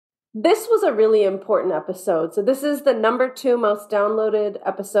This was a really important episode. So this is the number 2 most downloaded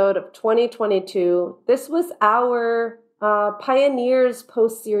episode of 2022. This was our Pioneers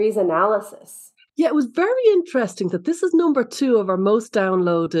post-series analysis. Yeah, it was very interesting that this is number 2 of our most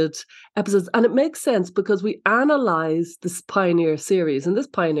downloaded episodes. And it makes sense because we analysed this Pioneer series. And this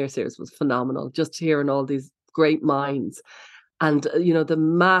Pioneer series was phenomenal, just hearing all these great minds and, the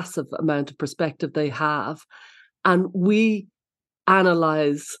massive amount of perspective they have. And we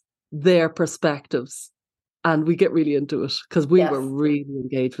analyse their perspectives and we get really into it because we were really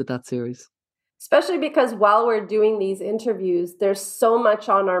engaged with that series. Especially because while we're doing these interviews, there's so much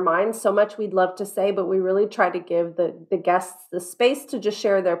on our minds, so much we'd love to say, but we really try to give the guests the space to just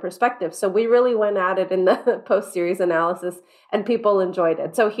share their perspective. So we really went at it in the post-series analysis and people enjoyed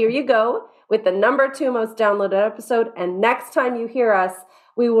it. So here you go with the number 2 most downloaded episode. And next time you hear us,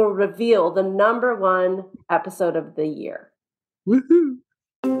 we will reveal the number 1 episode of the year. Woohoo!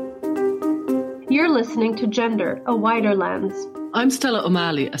 You're listening to Gender, a Wider Lens. I'm Stella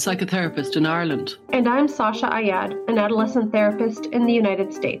O'Malley, a psychotherapist in Ireland. And I'm Sasha Ayad, an adolescent therapist in the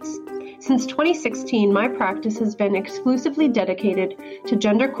United States. Since 2016, my practice has been exclusively dedicated to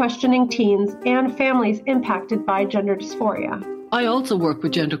gender questioning teens and families impacted by gender dysphoria. I also work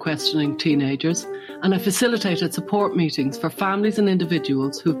with gender questioning teenagers, and I facilitated support meetings for families and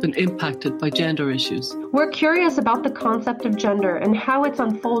individuals who've been impacted by gender issues. We're curious about the concept of gender and how it's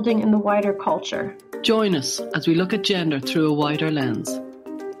unfolding in the wider culture. Join us as we look at gender through a wider lens.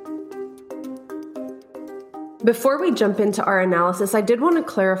 Before we jump into our analysis, I did want to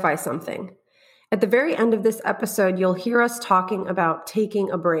clarify something. At the very end of this episode, you'll hear us talking about taking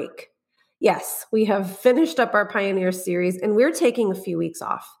a break. Yes, we have finished up our Pioneer series and we're taking a few weeks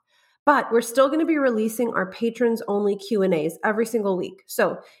off, but we're still going to be releasing our patrons-only Q&As every single week.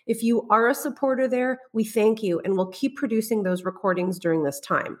 So if you are a supporter there, we thank you and we'll keep producing those recordings during this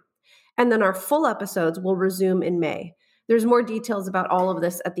time. And then our full episodes will resume in May. There's more details about all of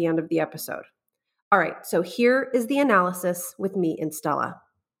this at the end of the episode. All right, so here is the analysis with me and Stella.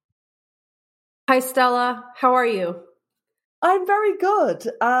 Hi, Stella. How are you? I'm very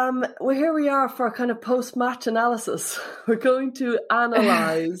good. Well, here we are for a kind of post-match analysis. We're going to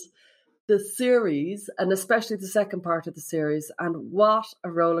analyse the series, and especially the second part of the series, and what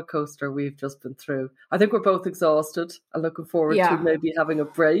a roller coaster we've just been through. I think we're both exhausted and looking forward to maybe having a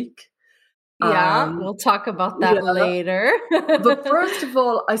break. Yeah, we'll talk about that later. But first of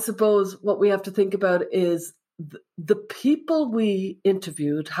all, I suppose what we have to think about is the people we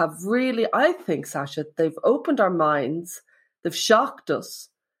interviewed have really, I think, Sasha, they've opened our minds. They've shocked us.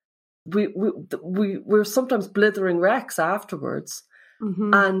 We're sometimes blithering wrecks afterwards,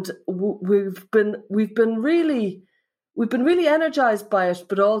 and we've been really energized by it,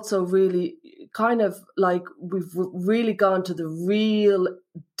 but also really kind of like we've really gone to the real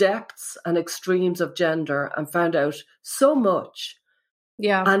depths and extremes of gender and found out so much.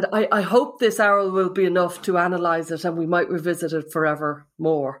 Yeah, and I hope this hour will be enough to analyze it, and we might revisit it forever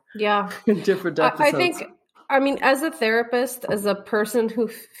more. Yeah, in different episodes. I mean, as a therapist, as a person who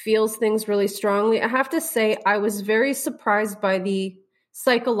feels things really strongly, I have to say I was very surprised by the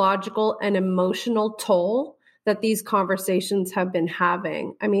psychological and emotional toll that these conversations have been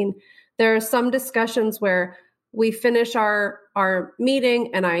having. I mean, there are some discussions where we finish our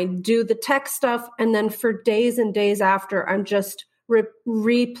meeting and I do the tech stuff, and then for days and days after, I'm just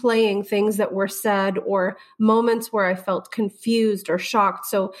replaying things that were said or moments where I felt confused or shocked.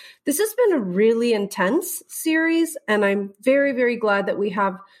 So this has been a really intense series, and I'm very, very glad that we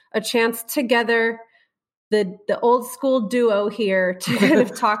have a chance together, the old school duo here, to kind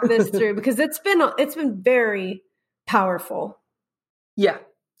of talk this through, because it's been very powerful. Yeah.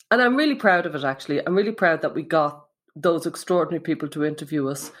 And I'm really proud of it, actually. I'm really proud that we got those extraordinary people to interview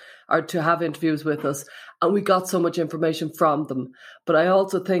us or to have interviews with us, and we got so much information from them. But I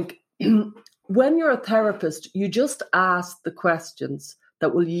also think when you're a therapist, you just ask the questions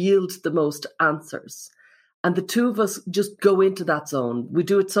that will yield the most answers. And the two of us just go into that zone. We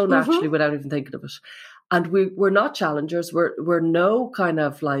do it so naturally without even thinking of it. And we're not challengers. We're no kind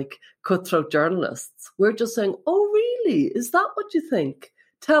of like cutthroat journalists. We're just saying, oh, really? Is that what you think?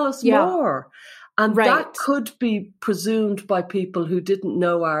 Tell us more. And that could be presumed by people who didn't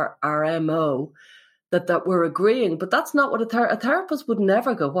know our MO, that we're agreeing. But that's not what a therapist would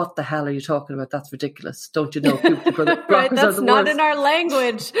never go, what the hell are you talking about? That's ridiculous. Don't you know? Right, that's not in our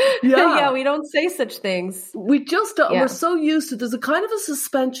language. Yeah, we don't say such things. We just don't. We're so used to, there's a kind of a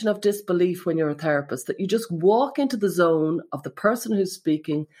suspension of disbelief when you're a therapist, that you just walk into the zone of the person who's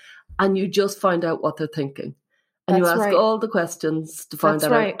speaking and you just find out what they're thinking. And you ask all the questions to find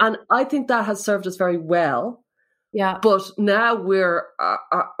that out. And I think that has served us very well. Yeah. But now we're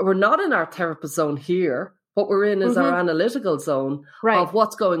not in our therapist zone here. What we're in is our analytical zone of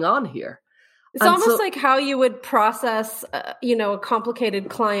what's going on here. It's almost like how you would process, a complicated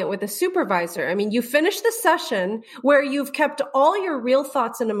client with a supervisor. I mean, you finish the session where you've kept all your real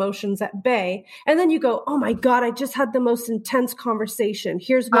thoughts and emotions at bay, and then you go, "Oh my God, I just had the most intense conversation.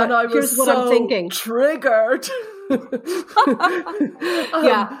 Here's what I'm thinking." Triggered.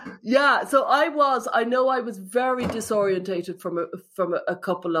 Yeah. So I was very disorientated from a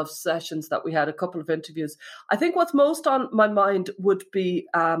couple of sessions that we had, a couple of interviews. I think what's most on my mind would be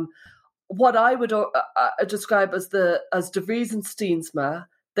what I would describe as De Vries and Steensma.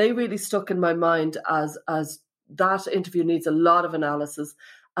 They really stuck in my mind as that interview needs a lot of analysis,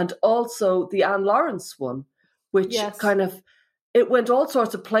 and also the Anne Lawrence one, which it went all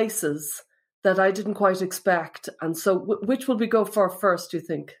sorts of places that I didn't quite expect. And so which will we go for first, do you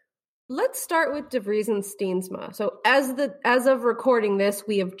think? Let's start with De Vries and Steensma. So as of recording this,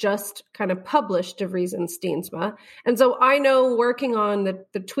 we have just kind of published De Vries and Steensma. And so I know, working on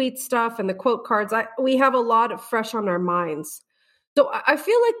the tweet stuff and the quote cards, we have a lot of fresh on our minds. So I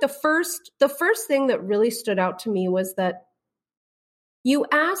feel like the first thing that really stood out to me was that you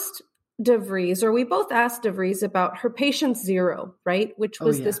asked De Vries, or we both asked De Vries, about her patient zero, right? Which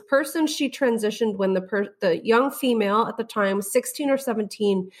was this person she transitioned when the young female at the time was 16 or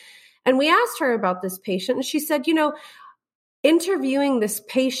 17. And we asked her about this patient, and she said, interviewing this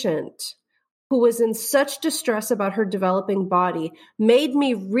patient who was in such distress about her developing body made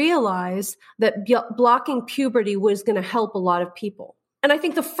me realize that blocking puberty was going to help a lot of people. And I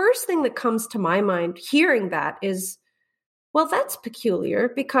think the first thing that comes to my mind hearing that is, well, that's peculiar,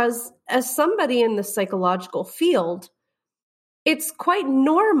 because as somebody in the psychological field, it's quite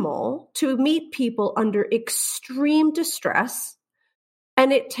normal to meet people under extreme distress.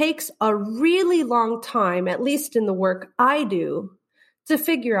 And it takes a really long time, at least in the work I do, to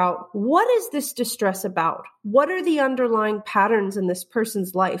figure out, what is this distress about? What are the underlying patterns in this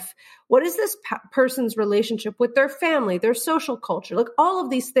person's life? What is this person's relationship with their family, their social culture, like all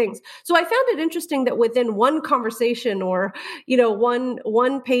of these things. So I found it interesting that within one conversation or,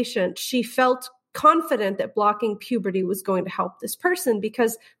 one patient, she felt confident that blocking puberty was going to help this person,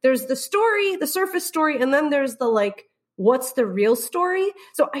 because there's the story, the surface story, and then there's the what's the real story?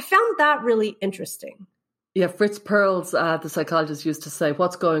 So I found that really interesting. Yeah, Fritz Perls, the psychologist, used to say,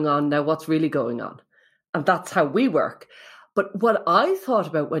 what's going on now, what's really going on? And that's how we work. But what I thought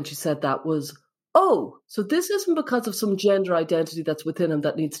about when she said that was, so this isn't because of some gender identity that's within him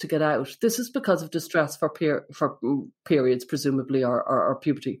that needs to get out. This is because of distress for periods, presumably, or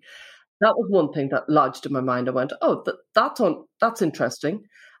puberty. That was one thing that lodged in my mind. I went, that's interesting.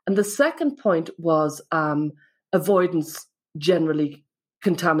 And the second point was avoidance generally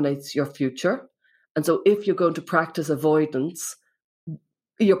contaminates your future. And so if you're going to practice avoidance,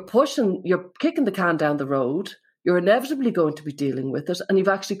 you're kicking the can down the road. You're inevitably going to be dealing with it. And you've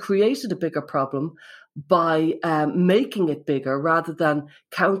actually created a bigger problem by making it bigger rather than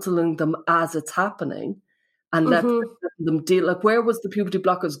counseling them as it's happening and let them deal. Like, where was the puberty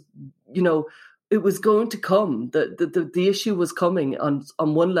blockers? It was going to come. The issue was coming on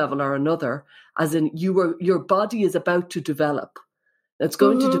one level or another, as in your body is about to develop. It's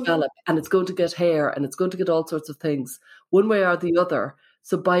going to develop, and it's going to get hair, and it's going to get all sorts of things, one way or the other.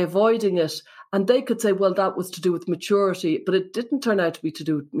 So by avoiding it, and they could say, well, that was to do with maturity, but it didn't turn out to be to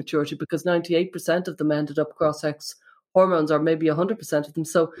do with maturity, because 98% of them ended up cross-sex hormones, or maybe 100% of them.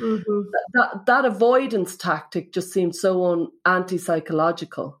 So that avoidance tactic just seemed so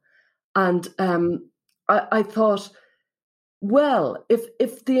anti-psychological. And I thought, well,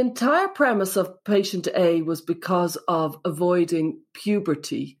 if the entire premise of patient A was because of avoiding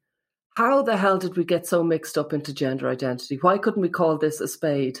puberty, how the hell did we get so mixed up into gender identity? Why couldn't we call this the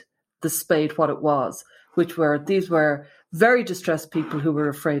spade what it was, these were very distressed people who were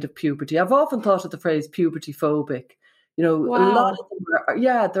afraid of puberty. I've often thought of the phrase puberty phobic. A lot of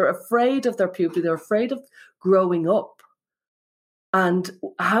them they're afraid of their puberty. They're afraid of growing up. And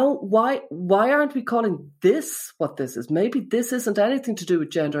why aren't we calling this what this is? Maybe this isn't anything to do with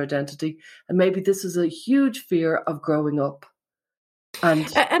gender identity, and maybe this is a huge fear of growing up. And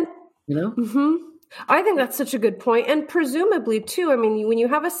I think that's such a good point. And presumably too, I mean, when you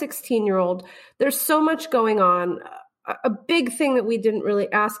have a 16-year-old, there's so much going on. A big thing that we didn't really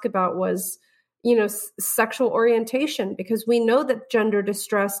ask about was, sexual orientation, because we know that gender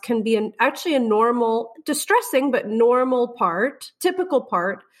distress can be actually a normal, distressing, but normal typical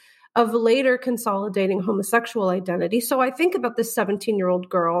part of later consolidating homosexual identity. So I think about this 17-year-old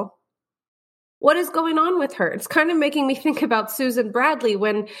girl what is going on with her? It's kind of making me think about Susan Bradley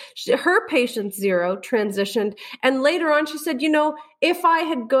when her patient zero transitioned. And later on, she said, if I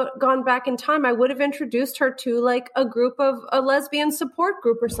had gone back in time, I would have introduced her to like a group of a lesbian support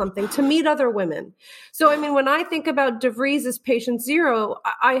group or something to meet other women. So, I mean, when I think about DeVries as patient zero,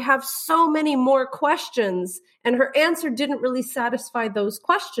 I have so many more questions, and her answer didn't really satisfy those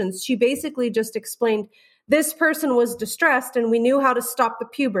questions. She basically just explained this person was distressed and we knew how to stop the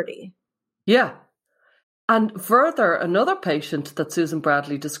puberty. Yeah. And further, another patient that Susan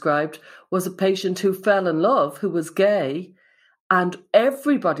Bradley described was a patient who fell in love, who was gay, and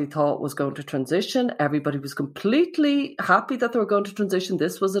everybody thought was going to transition. Everybody was completely happy that they were going to transition.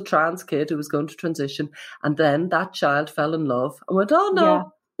 This was a trans kid who was going to transition. And then that child fell in love and went, oh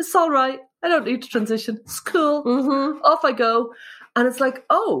no, It's all right. I don't need to transition. It's cool. Mm-hmm. Off I go. And it's like,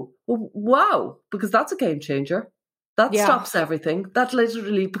 oh, wow, because that's a game changer. That stops everything. That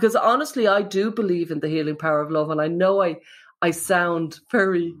literally, because honestly, I do believe in the healing power of love. And I know I sound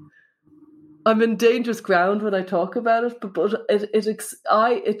very, I'm in dangerous ground when I talk about it, but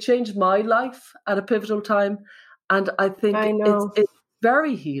it changed my life at a pivotal time. And I think it's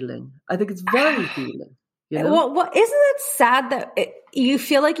very healing. I think it's very healing. Well, isn't it sad that you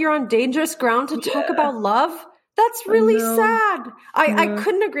feel like you're on dangerous ground to talk about love? That's really sad. I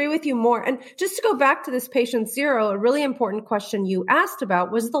couldn't agree with you more. And just to go back to this patient zero, a really important question you asked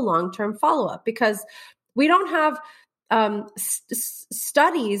about was the long-term follow-up, because we don't have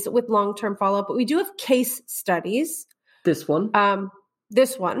studies with long-term follow-up, but we do have case studies. This one.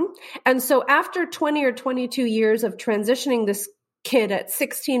 And so after 20 or 22 years of transitioning this kid at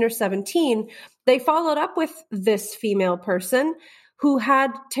 16 or 17, they followed up with this female person who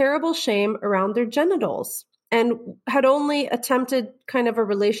had terrible shame around their genitals and had only attempted kind of a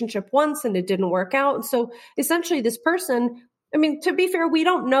relationship once and it didn't work out. And so essentially this person, I mean, to be fair, we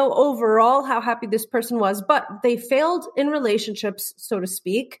don't know overall how happy this person was, but they failed in relationships, so to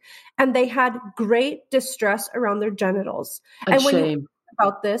speak, and they had great distress around their genitals. And when shame. you think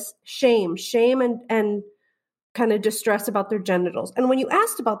about this, shame and kind of distress about their genitals. And when you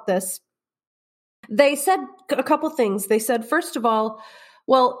asked about this, they said a couple things. They said, first of all,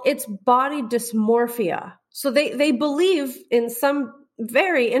 well, it's body dysmorphia. So they believe in some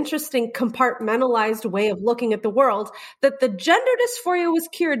very interesting compartmentalized way of looking at the world that the gender dysphoria was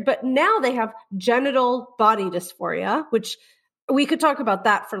cured, but now they have genital body dysphoria, which we could talk about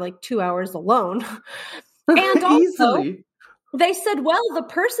that for like 2 hours alone. And also, they said, well, the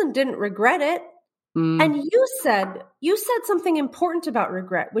person didn't regret it. And you said something important about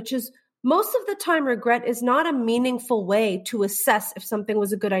regret, which is most of the time regret is not a meaningful way to assess if something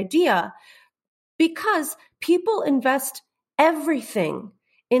was a good idea, because people invest everything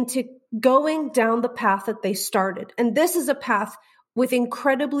into going down the path that they started. And this is a path with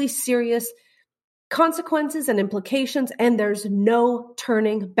incredibly serious consequences and implications, and there's no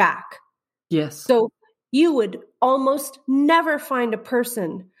turning back. Yes. So you would almost never find a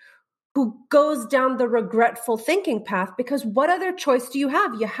person who goes down the regretful thinking path, because what other choice do you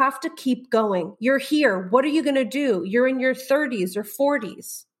have? You have to keep going. You're here. What are you going to do? You're in your 30s or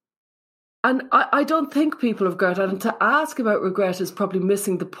 40s. And I don't think people have regret. And to ask about regret is probably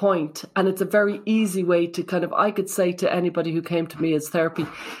missing the point. And it's a very easy way to kind of, I could say to anybody who came to me as therapy,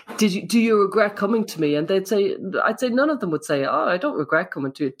 do you regret coming to me? And I'd say none of them would say, oh, I don't regret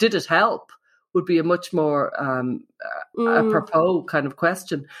coming to you. Did it help? Would be a much more apropos kind of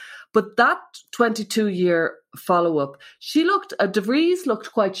question. But that 22-year follow-up, DeVries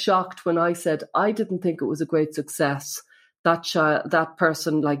looked quite shocked when I said, I didn't think it was a great success. That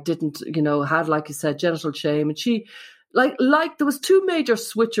person didn't, had, like you said, genital shame. And she, like there was two major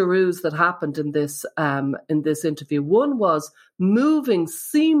switcheroos that happened in this interview. One was moving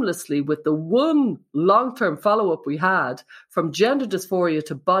seamlessly with the one long-term follow-up we had from gender dysphoria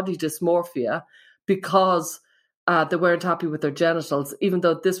to body dysmorphia, because they weren't happy with their genitals, even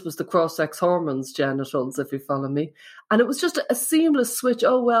though this was the cross-sex hormones genitals, if you follow me. And it was just a seamless switch.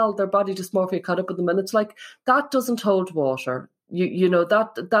 Oh, well, their body dysmorphia caught up with them. And it's like, that doesn't hold water.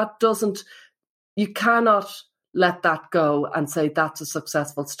 That doesn't, you cannot let that go and say that's a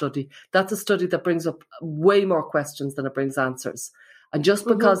successful study. That's a study that brings up way more questions than it brings answers. And just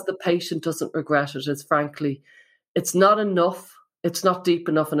because the patient doesn't regret it is, frankly, it's not enough. It's not deep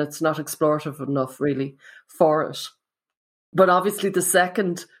enough and it's not explorative enough, really, for it. But obviously the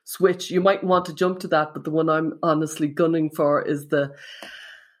second switch, you might want to jump to that, but the one I'm honestly gunning for is the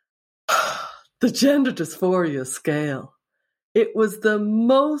gender dysphoria scale. It was the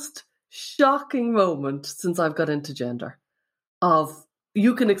most shocking moment since I've got into gender.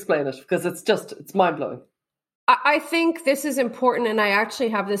 You can explain it, because it's mind-blowing. I think this is important, and I actually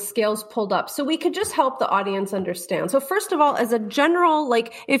have the scales pulled up so we could just help the audience understand. So first of all, as a general,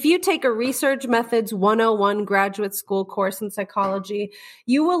 like if you take a Research Methods 101 graduate school course in psychology,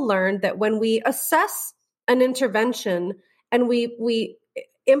 you will learn that when we assess an intervention and we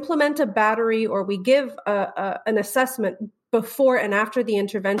implement a battery or we give an assessment before and after the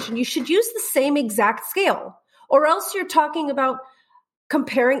intervention, you should use the same exact scale, or else you're talking about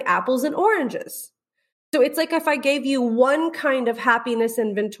comparing apples and oranges. So it's like if I gave you one kind of happiness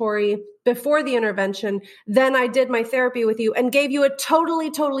inventory before the intervention, then I did my therapy with you and gave you a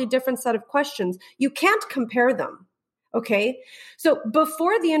totally different set of questions. You can't compare them. Okay. So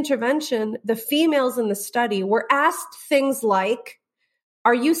before the intervention, the females in the study were asked things like,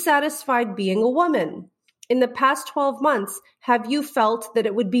 are you satisfied being a woman? In the past 12 months, have you felt that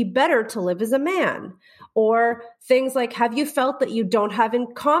it would be better to live as a man? Or things like, have you felt that you don't have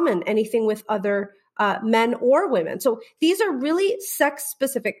in common anything with other men or women? So these are really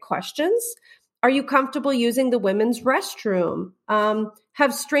sex-specific questions. Are you comfortable using the women's restroom?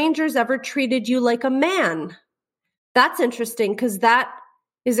 Have strangers ever treated you like a man? That's interesting because that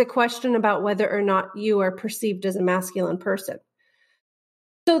is a question about whether or not you are perceived as a masculine person.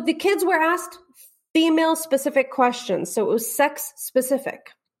 So the kids were asked female-specific questions, so it was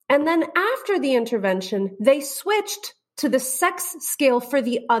sex-specific. And then after the intervention, they switched to the sex scale for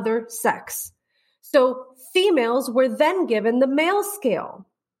the other sex. So females were then given the male scale,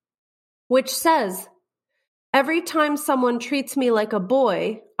 which says, every time someone treats me like a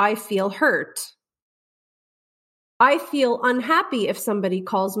boy, I feel hurt. I feel unhappy if somebody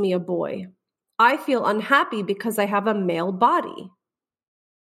calls me a boy. I feel unhappy because I have a male body.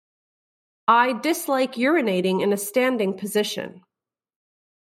 I dislike urinating in a standing position.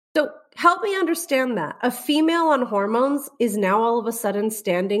 So help me understand that. A female on hormones is now all of a sudden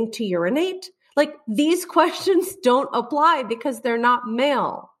standing to urinate? Like, these questions don't apply because they're not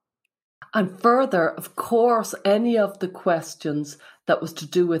male. And further, of course, any of the questions that was to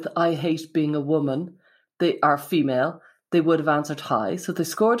do with I hate being a woman, they are female, they would have answered high. So they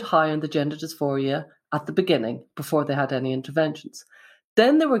scored high on the gender dysphoria at the beginning before they had any interventions.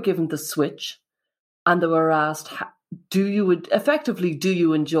 Then they were given the switch and they were asked, do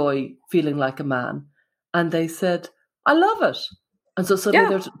you enjoy feeling like a man? And they said, I love it. And so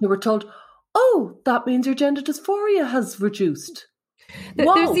suddenly they were told, oh, that means your gender dysphoria has reduced.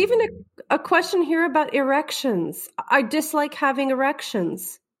 There's even a question here about erections. I dislike having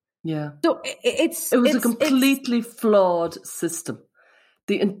erections. Yeah. So it was a completely flawed system.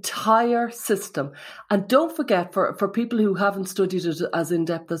 The entire system. And don't forget, for people who haven't studied it as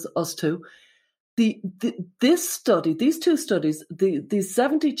in-depth as us two, these two studies, these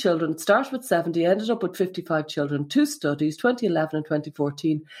 70 children, started with 70, ended up with 55 children, two studies, 2011 and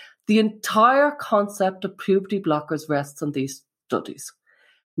 2014. The entire concept of puberty blockers rests on these studies.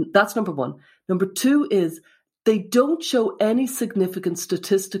 That's number one. Number two is they don't show any significant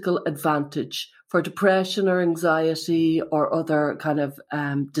statistical advantage for depression or anxiety or other kind of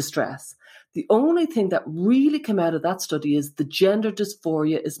distress. The only thing that really came out of that study is the gender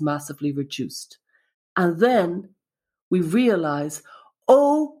dysphoria is massively reduced. And then we realize,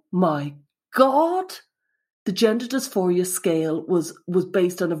 oh my God, the gender dysphoria scale was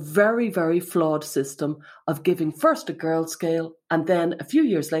based on a very, very flawed system of giving first a girl scale and then a few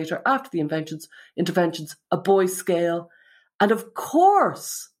years later, after the interventions, a boy scale. And of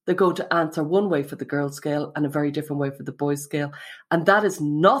course, they're going to answer one way for the girl scale and a very different way for the boy scale. And that is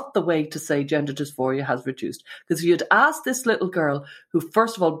not the way to say gender dysphoria has reduced. Because if you'd asked this little girl, who,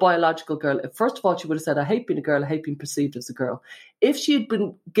 first of all, biological girl, first of all, she would have said, I hate being a girl, I hate being perceived as a girl. If she had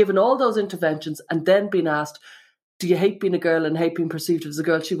been given all those interventions and then been asked, do you hate being a girl and hate being perceived as a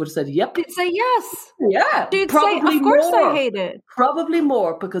girl? She would have said, yep. She'd say yes. Yeah. She'd probably say, of course more. I hate it. Probably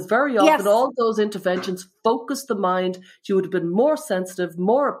more, because very often all those interventions focused the mind. She would have been more sensitive,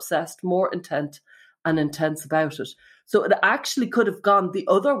 more obsessed, more intense about it. So it actually could have gone the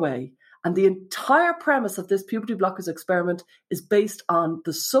other way. And the entire premise of this puberty blockers experiment is based on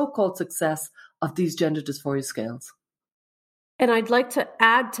the so-called success of these gender dysphoria scales. And I'd like to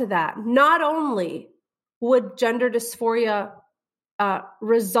add to that, not only would gender dysphoria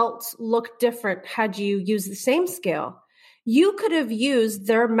results look different had you used the same scale, you could have used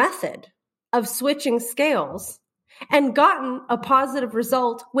their method of switching scales and gotten a positive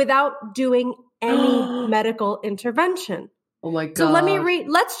result without doing any medical intervention. Oh my God. So let me read.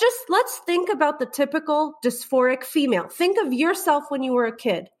 Let's think about the typical dysphoric female. Think of yourself when you were a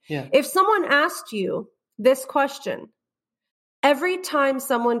kid. Yeah. If someone asked you this question, every time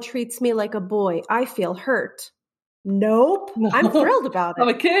someone treats me like a boy, I feel hurt. Nope. I'm thrilled about it. I'm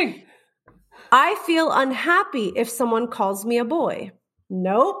a king. I feel unhappy if someone calls me a boy.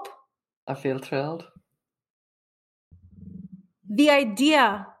 Nope. I feel thrilled. The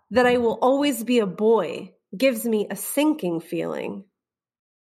idea that I will always be a boy gives me a sinking feeling.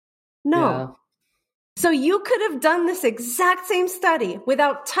 No. Yeah. So you could have done this exact same study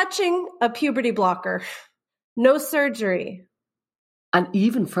without touching a puberty blocker. No surgery. And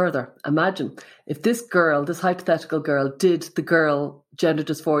even further, imagine if this girl, this hypothetical girl, did the girl gender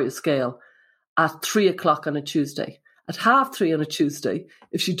dysphoria scale at 3:00 on a Tuesday, at 3:30 on a Tuesday,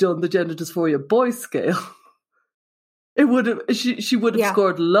 if she'd done the gender dysphoria boy scale, it would have she would have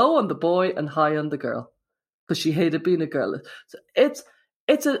scored low on the boy and high on the girl because she hated being a girl. So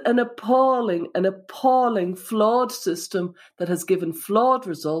it's an appalling, flawed system that has given flawed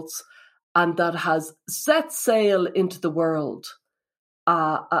results and that has set sail into the world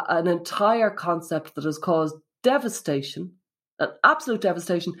an entire concept that has caused devastation, an absolute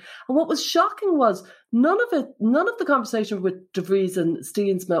devastation. And what was shocking was none of the conversation with DeVries and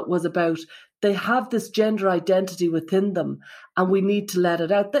Steensma was about they have this gender identity within them and we need to let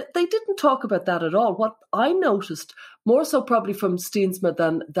it out. They didn't talk about that at all. What I noticed, more so probably from Steensma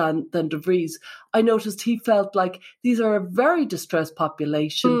than DeVries, I noticed he felt like these are a very distressed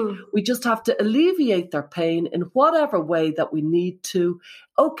population. We just have to alleviate their pain in whatever way that we need to.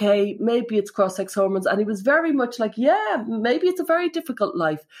 Okay, maybe it's cross-sex hormones. And he was very much like, yeah, maybe it's a very difficult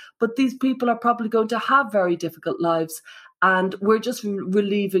life, but these people are probably going to have very difficult lives and we're just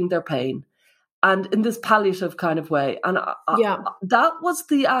relieving their pain. And in this palliative kind of way. And that was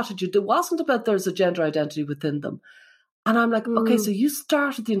the attitude. It wasn't about there's a gender identity within them. And I'm like, okay, so you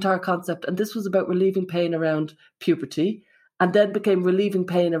started the entire concept and this was about relieving pain around puberty and then became relieving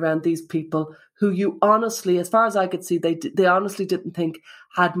pain around these people who you honestly, as far as I could see, they honestly didn't think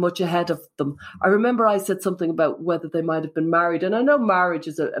had much ahead of them. I remember I said something about whether they might have been married. And I know marriage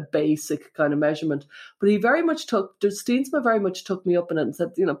is a basic kind of measurement, but Steensma very much took me up in it and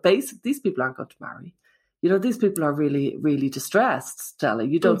said, these people aren't going to marry. These people are really, really distressed, Stella.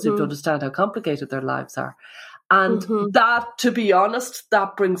 You don't seem to understand how complicated their lives are. And that, to be honest,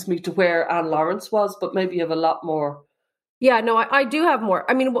 that brings me to where Anne Lawrence was, but maybe you have a lot more. Yeah, no, I do have more.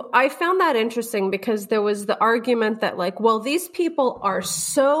 I mean, I found that interesting because there was the argument that these people are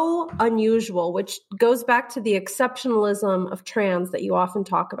so unusual, which goes back to the exceptionalism of trans that you often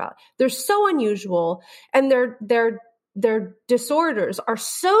talk about. They're so unusual and their disorders are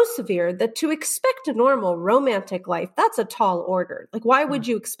so severe that to expect a normal romantic life, that's a tall order. Why would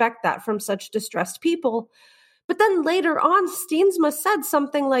you expect that from such distressed people? But then later on, Steensma said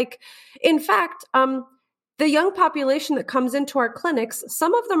something like, in fact, the young population that comes into our clinics,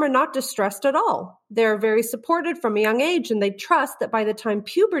 some of them are not distressed at all. They're very supported from a young age, and they trust that by the time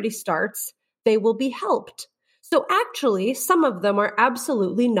puberty starts, they will be helped. So actually, some of them are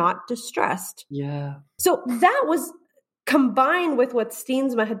absolutely not distressed. Yeah. So that was combined with what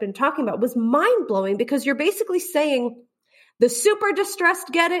Steensma had been talking about was mind-blowing because you're basically saying the super distressed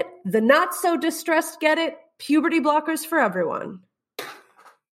get it, the not so distressed get it, puberty blockers for everyone.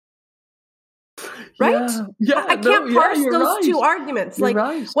 Right? Yeah, I can't parse those two arguments.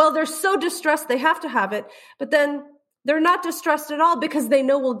 Right. Well, they're so distressed they have to have it, but then they're not distressed at all because they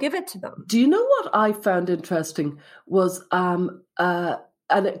know we'll give it to them. Do you know what I found interesting was, and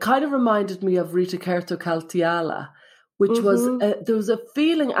it kind of reminded me of Rita Kerto-Kaltiala, which was, there was a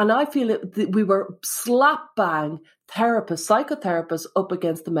feeling, and I feel that we were slap bang psychotherapists up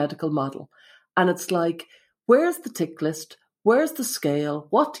against the medical model. And it's like, where's the tick list? Where's the scale?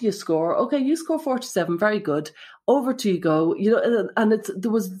 What do you score? Okay, you score 47. Very good. Over to you go. And there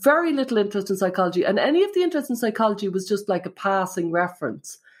was very little interest in psychology. And any of the interest in psychology was just like a passing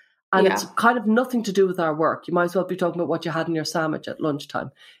reference. And it's kind of nothing to do with our work. You might as well be talking about what you had in your sandwich at lunchtime.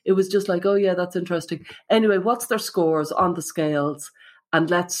 It was just like, oh yeah, that's interesting. Anyway, what's their scores on the scales?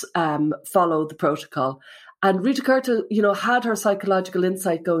 And let's follow the protocol. And Rita Kerto, had her psychological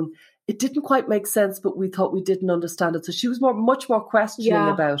insight going, it didn't quite make sense, but we thought we didn't understand it. So she was much more questioning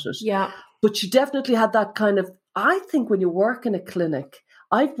about it. Yeah. But she definitely had that kind of, I think when you work in a clinic,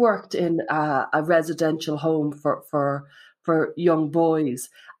 I've worked in a residential home for young boys,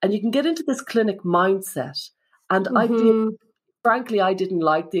 and you can get into this clinic mindset. And I feel, frankly, I didn't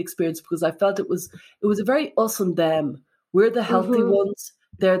like the experience because I felt it was a very us and them. We're the healthy ones.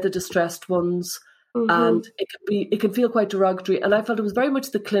 They're the distressed ones. And it can feel quite derogatory. And I felt it was very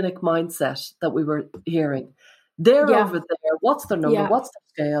much the clinic mindset that we were hearing. They're over there. What's their number? What's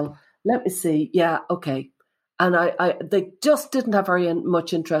their scale? Let me see. Yeah, okay. And they just didn't have very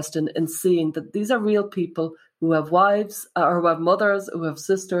much interest in seeing that these are real people who have wives or who have mothers, who have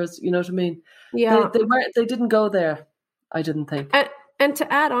sisters. You know what I mean? Yeah. They didn't go there, I didn't think. And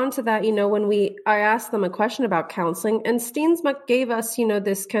to add on to that, when I asked them a question about counseling, and Steensma gave us,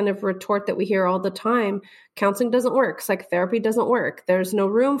 this kind of retort that we hear all the time: counseling doesn't work, psychotherapy doesn't work, there's no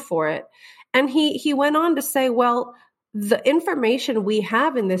room for it. And he went on to say, well, the information we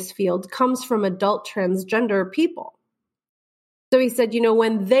have in this field comes from adult transgender people. So he said,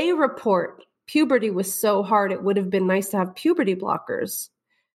 when they report puberty was so hard, it would have been nice to have puberty blockers.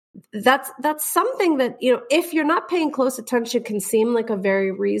 That's something that, if you're not paying close attention, can seem like a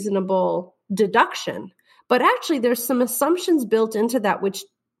very reasonable deduction. But actually, there's some assumptions built into that which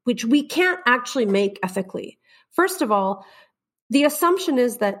we can't actually make ethically. First of all, the assumption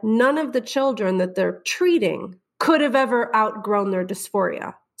is that none of the children that they're treating could have ever outgrown their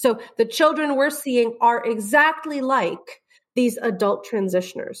dysphoria. So the children we're seeing are exactly like these adult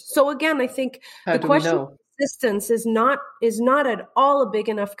transitioners. So again, I think the question of existence is not at all a big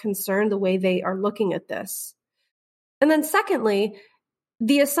enough concern the way they are looking at this. And then secondly,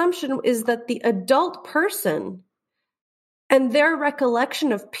 the assumption is that the adult person and their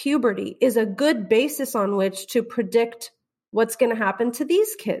recollection of puberty is a good basis on which to predict what's going to happen to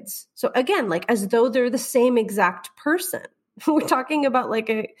these kids. So again, like as though they're the same exact person. We're talking about like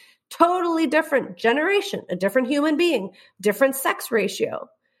a totally different generation, a different human being, different sex ratio.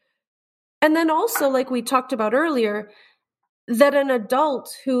 And then also, like we talked about earlier, that an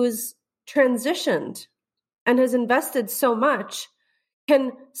adult who is transitioned and has invested so much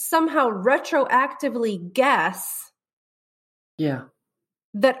can somehow retroactively guess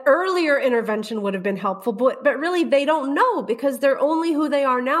that earlier intervention would have been helpful, but really they don't know because they're only who they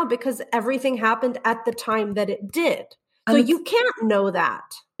are now because everything happened at the time that it did. So you can't know that.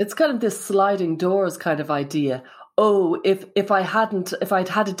 It's kind of this sliding doors kind of idea. Oh, if I'd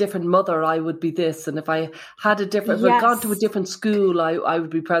had a different mother, I would be this. And if I had if I'd gone to a different school, I would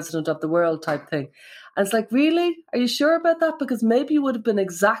be president of the world type thing. And it's like, really? Are you sure about that? Because maybe you would have been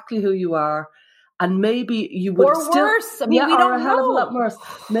exactly who you are. And maybe you would have still, worse. I mean, we don't or a hell of a know. lot worse.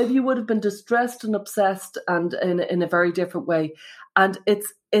 Maybe you would have been distressed and obsessed, and in a very different way. And it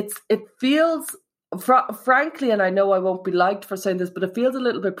feels, frankly, and I know I won't be liked for saying this, but it feels a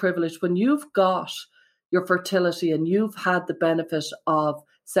little bit privileged when you've got your fertility and you've had the benefit of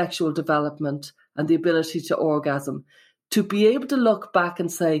sexual development and the ability to orgasm, to be able to look back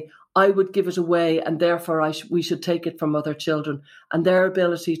and say, I would give it away, and therefore we should take it from other children, and their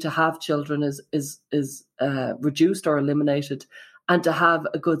ability to have children is reduced or eliminated, and to have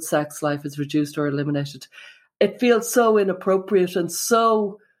a good sex life is reduced or eliminated. It feels so inappropriate and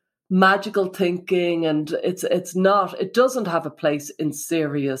so magical thinking, and it doesn't have a place in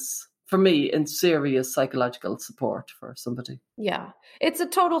serious psychological support for somebody. Yeah. It's a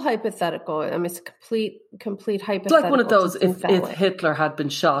total hypothetical. I mean, it's a complete hypothetical. It's like one of those, if Hitler had been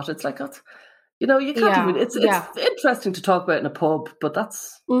shot, it's like, you can't even, it's interesting to talk about in a pub, but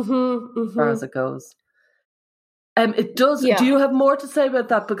that's as far as it goes. It does. Do you have more to say about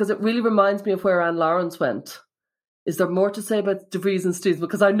that? Because it really reminds me of where Anne Lawrence went. Is there more to say about DeVries and Steensma?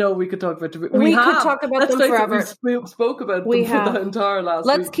 Because I know we could talk about DeVries. We could talk about them forever. We spoke about them for the entire last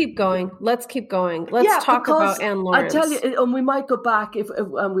week. Let's keep going. Let's talk about Anne Lawrence. I tell you, and we might go back, and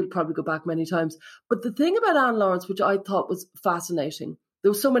we'll probably go back many times. But the thing about Anne Lawrence, which I thought was fascinating, there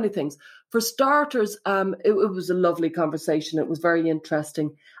were so many things. For starters, it was a lovely conversation. It was very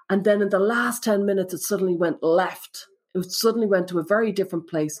interesting. And then in the last 10 minutes, it suddenly went left. It suddenly went to a very different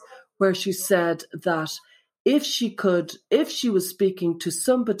place where she said that if she was speaking to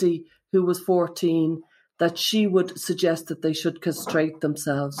somebody who was 14, that she would suggest that they should castrate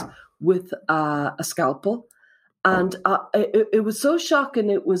themselves with a scalpel. And it was so shocking.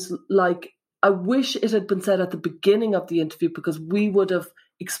 It was like, I wish it had been said at the beginning of the interview, because we would have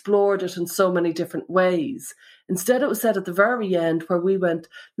explored it in so many different ways. Instead, it was said at the very end, where we went,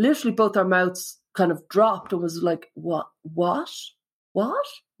 literally both our mouths kind of dropped and was like, what,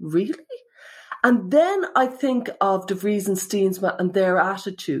 really? And then I think of DeVries and Steensma and their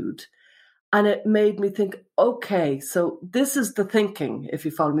attitude, and it made me think, okay, so this is the thinking, if you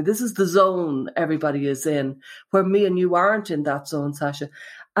follow me. This is the zone everybody is in, where me and you aren't in that zone, Sasha.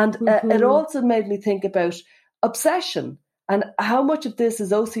 And it also made me think about obsession and how much of this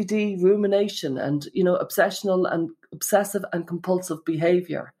is OCD, rumination, and, obsessional and obsessive and compulsive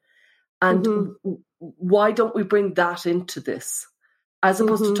behavior. And why don't we bring that into this? As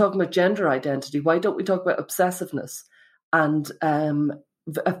opposed to talking about gender identity, why don't we talk about obsessiveness and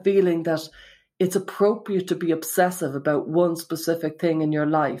a feeling that it's appropriate to be obsessive about one specific thing in your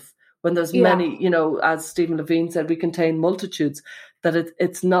life when there's many, as Stephen Levine said, we contain multitudes, that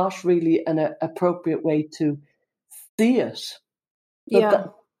it's not really an appropriate way to see it. But that's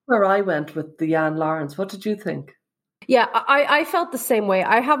where I went with the Anne Lawrence. What did you think? Yeah, I felt the same way.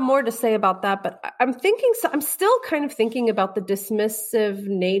 I have more to say about that, but I'm still kind of thinking about the dismissive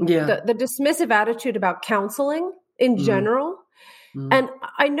the dismissive attitude about counseling in general. And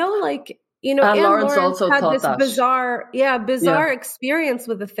I know, like, you know, Anne Lawrence also had thought this that. bizarre experience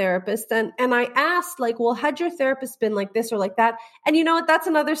with a therapist. And I asked, like, well, had your therapist been like this or like that? And you know what? That's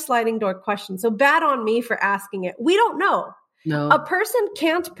another sliding door question. So bad on me for asking it. We don't know. No. A person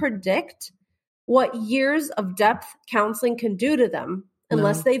can't predict what years of depth counseling can do to them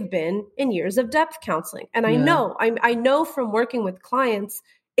unless they've been in years of depth counseling. And I know from working with clients,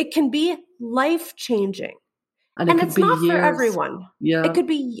 it can be life-changing. And it's not for everyone. Yeah. It could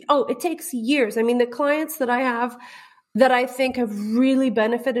be, it takes years. I mean, the clients that I have that I think have really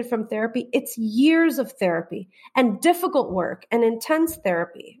benefited from therapy, it's years of therapy and difficult work and intense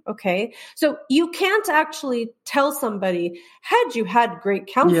therapy. Okay. So you can't actually tell somebody, had you had great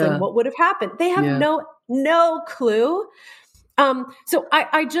counseling, what would have happened? They have no clue. So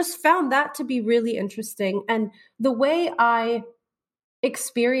I just found that to be really interesting. And the way I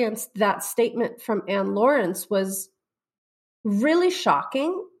experienced that statement from Anne Lawrence was really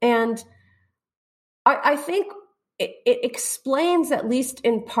shocking. And I think it explains, at least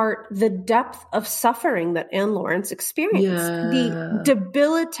in part, the depth of suffering that Anne Lawrence experienced, the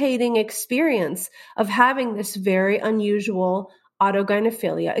debilitating experience of having this very unusual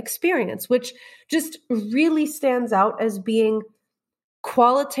autogynephilia experience, which just really stands out as being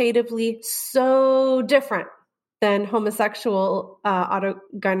qualitatively so different than homosexual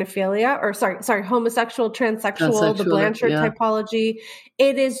autogynephilia, or homosexual, transsexual, the Blanchard typology.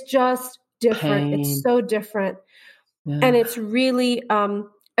 It is just different. Pain. It's so different. Yeah. And it's really an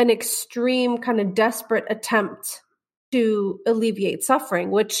extreme kind of desperate attempt to alleviate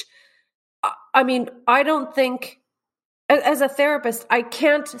suffering, which, I mean, I don't think, as a therapist, I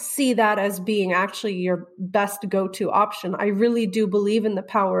can't see that as being actually your best go-to option. I really do believe in the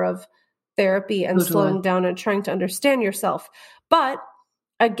power of therapy and slowing down and trying to understand yourself. But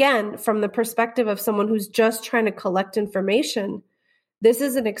again, from the perspective of someone who's just trying to collect information, this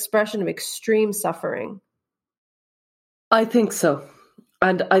is an expression of extreme suffering. I think so.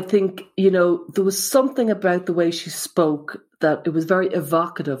 And I think, you know, there was something about the way she spoke that it was very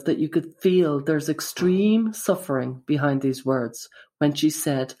evocative, that you could feel there's extreme suffering behind these words. When she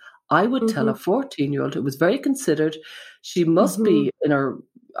said, I would tell a 14-year-old, it was very considered. She must be in her,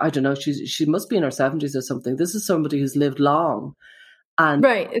 I don't know, she must be in her 70s or something. This is somebody who's lived long. And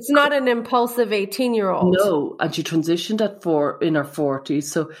right. It's not an impulsive 18-year-old. No. And she transitioned in her 40s.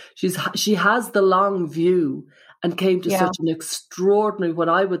 So she has the long view and came to such an extraordinary, what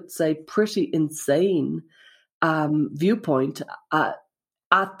I would say, pretty insane viewpoint at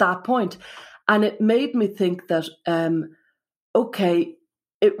that point. And it made me think that,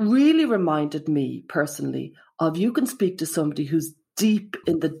 it really reminded me personally of, you can speak to somebody who's deep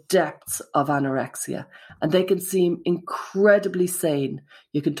in the depths of anorexia and they can seem incredibly sane.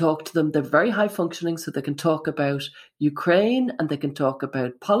 You can talk to them. They're very high functioning, so they can talk about Ukraine and they can talk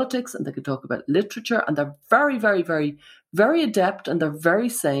about politics and they can talk about literature, and they're very, very, very, very adept and they're very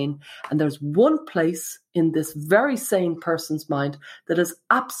sane. And there's one place in this very sane person's mind that is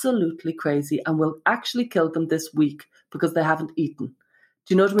absolutely crazy and will actually kill them this week because they haven't eaten.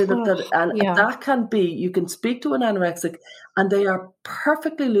 Do you know what I mean? That can be, you can speak to an anorexic and they are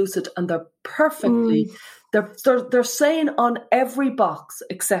perfectly lucid and they're perfectly, they're sane on every box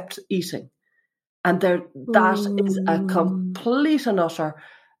except eating. And that is a complete and utter,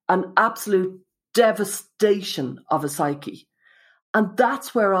 an absolute devastation of a psyche. And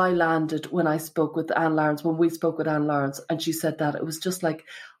that's where I landed when I spoke with Anne Lawrence, when we spoke with Anne Lawrence, and she said that. It was just like,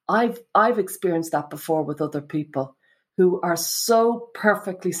 I've experienced that before with other people who are so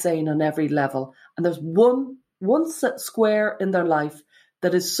perfectly sane on every level. And there's one square in their life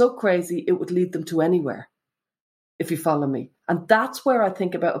that is so crazy it would lead them to anywhere, if you follow me. And that's where I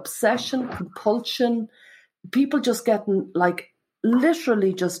think about obsession, compulsion, people just getting like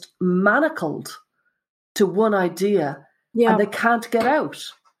literally just manacled to one idea and they can't get out.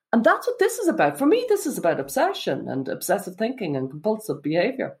 And that's what this is about. For me, this is about obsession and obsessive thinking and compulsive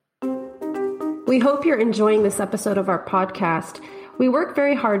behavior. We hope you're enjoying this episode of our podcast. We work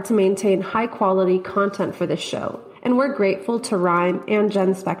very hard to maintain high quality content for this show, and we're grateful to Rhyme and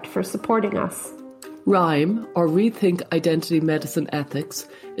GenSpect for supporting us. Rhyme, or Rethink Identity Medicine Ethics,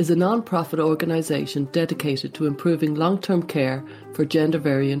 is a non-profit organisation dedicated to improving long-term care for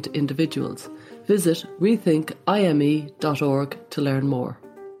gender-variant individuals. Visit rethinkime.org to learn more.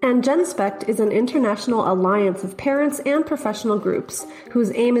 And GenSpect is an international alliance of parents and professional groups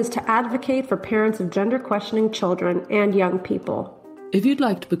whose aim is to advocate for parents of gender-questioning children and young people. If you'd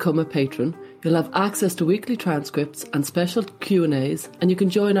like to become a patron, you'll have access to weekly transcripts and special Q&As, and you can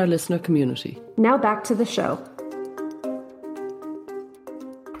join our listener community. Now back to the show.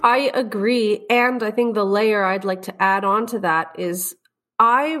 I agree, and I think the layer I'd like to add on to that is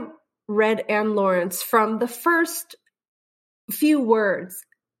I read Anne Lawrence from the first few words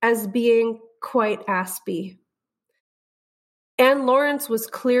as being quite aspy. Anne Lawrence was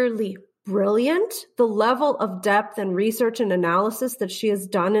clearly brilliant. The level of depth and research and analysis that she has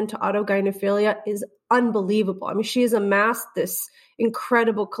done into autogynephilia is unbelievable. I mean, she has amassed this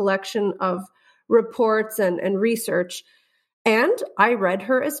incredible collection of reports and research. And I read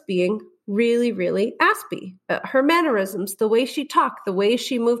her as being really, really aspy. Her mannerisms, the way she talked, the way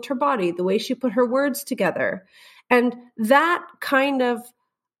she moved her body, the way she put her words together. And that kind of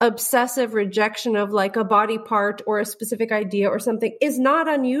obsessive rejection of like a body part or a specific idea or something is not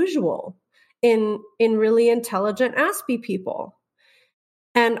unusual in really intelligent aspy people.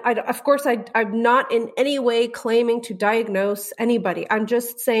 And I'm not in any way claiming to diagnose anybody. I'm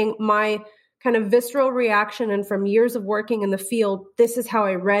just saying my kind of visceral reaction, and from years of working in the field, this is how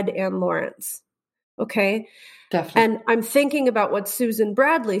I read Anne Lawrence. Okay. Definitely. And I'm thinking about what Susan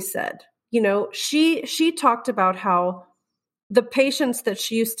Bradley said. You know, she talked about how the patients that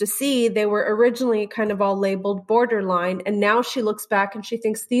she used to see, they were originally kind of all labeled borderline. And now she looks back and she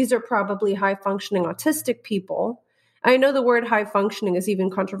thinks these are probably high functioning autistic people. I know the word high functioning is even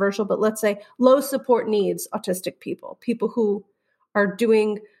controversial, but let's say low support needs autistic people who are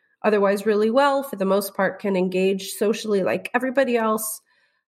doing otherwise really well, for the most part, can engage socially like everybody else,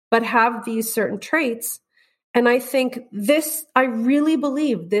 but have these certain traits. And I think I really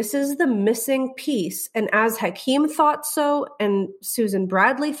believe this is the missing piece. And as Hakeem thought so, and Susan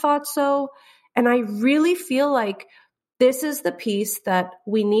Bradley thought so, and I really feel like this is the piece that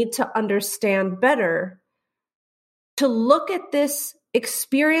we need to understand better, to look at this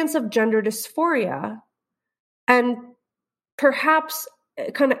experience of gender dysphoria and perhaps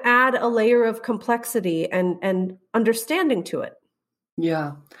kind of add a layer of complexity and understanding to it.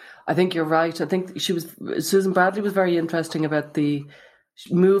 Yeah, I think you're right. I think Susan Bradley was very interesting about the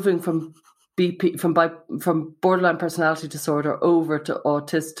moving from BP from borderline personality disorder over to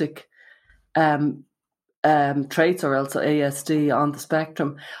autistic traits, or else ASD on the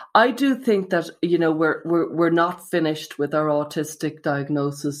spectrum. I do think that, you know, we're not finished with our autistic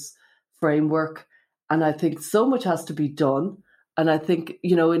diagnosis framework, and I think so much has to be done. And I think,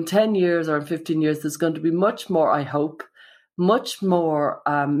 you know, in 10 years or in 15 years, there's going to be much more, I hope, much more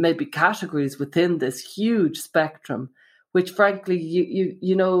maybe categories within this huge spectrum, which frankly,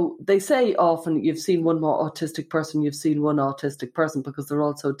 you know, they say often you've seen one more autistic person, you've seen one autistic person, because they're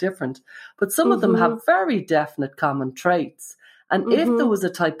all so different. But some of them have very definite common traits. And if there was a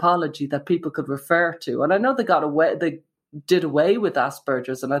typology that people could refer to, and I know they did away with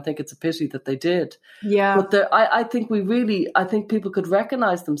Asperger's, and I think it's a pity that they did. Yeah. But I think people could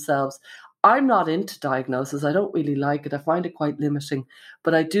recognize themselves. I'm not into diagnosis. I don't really like it. I find it quite limiting.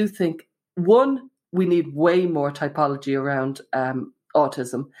 But I do think, one, we need way more typology around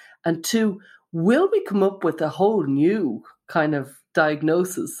autism. And two, will we come up with a whole new kind of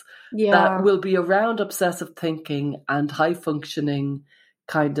diagnosis that will be around obsessive thinking and high functioning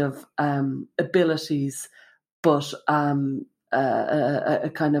kind of abilities, but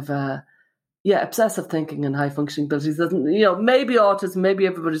obsessive thinking and high functioning abilities doesn't, you know, maybe autism, maybe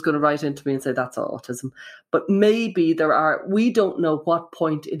everybody's going to write into me and say that's autism, but maybe we don't know what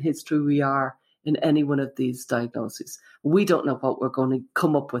point in history we are in any one of these diagnoses. We don't know what we're going to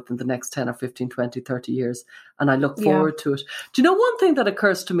come up with in the next 10 or 15, 20, 30 years. And I look forward to it. Do you know one thing that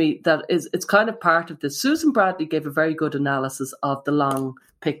occurs to me that it's kind of part of this? Susan Bradley gave a very good analysis of the long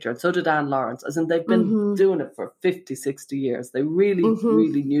picture, and so did Anne Lawrence, as in they've been doing it for 50, 60 years. They really,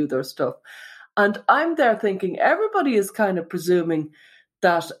 really knew their stuff. And I'm there thinking everybody is kind of presuming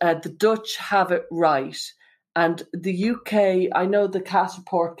that the Dutch have it right. And the UK, I know the CAS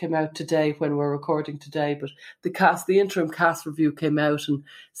report came out today when we're recording today, but the interim CAS review came out and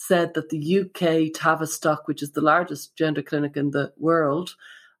said that the UK Tavistock, which is the largest gender clinic in the world,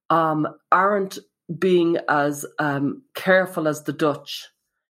 aren't being as careful as the Dutch.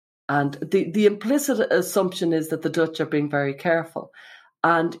 And the implicit assumption is that the Dutch are being very careful.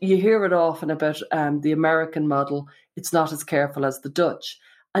 And you hear it often about the American model, it's not as careful as the Dutch.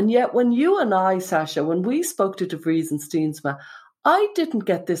 And yet when you and I, Sasha, when we spoke to De Vries and Steensma, I didn't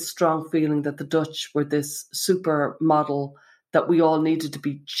get this strong feeling that the Dutch were this super model that we all needed to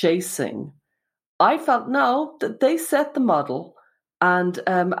be chasing. I felt, no, that they set the model, and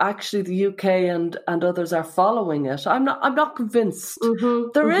actually the UK and others are following it. I'm not convinced.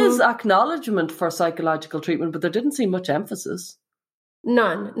 There is acknowledgement for psychological treatment, but there didn't seem much emphasis.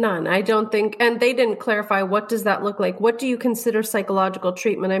 None. I don't think, and they didn't clarify what does that look like. What do you consider psychological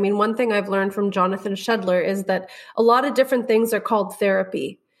treatment? I mean, one thing I've learned from Jonathan Shedler is that a lot of different things are called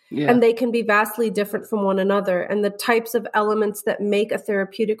therapy. Yeah. And they can be vastly different from one another. And the types of elements that make a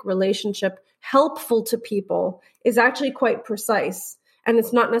therapeutic relationship helpful to people is actually quite precise. And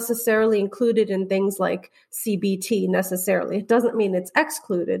it's not necessarily included in things like CBT necessarily. It doesn't mean it's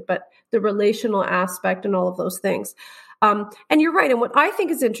excluded, but the relational aspect and all of those things. And you're right. And what I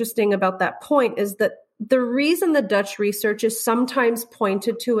think is interesting about that point is that the reason the Dutch research is sometimes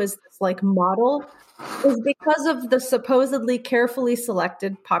pointed to as this like model is because of the supposedly carefully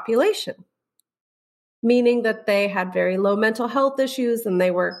selected population, meaning that they had very low mental health issues and they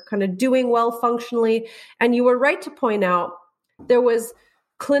were kind of doing well functionally. And you were right to point out there was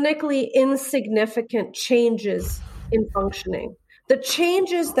clinically insignificant changes in functioning. The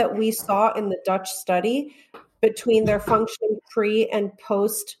changes that we saw in the Dutch study between their functioning pre and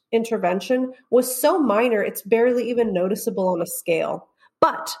post intervention was so minor, it's barely even noticeable on a scale.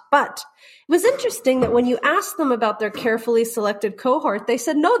 But it was interesting that when you asked them about their carefully selected cohort, they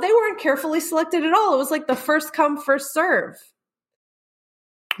said, no, they weren't carefully selected at all. It was like the first come, first serve.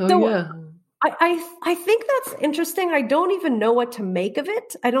 Oh, so yeah. I think that's interesting. I don't even know what to make of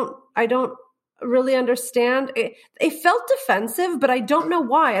it. I don't really understand. It felt defensive, but I don't know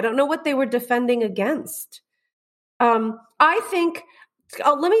why. I don't know what they were defending against. I think,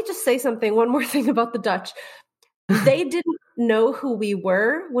 let me just say something, one more thing about the Dutch. They didn't know who we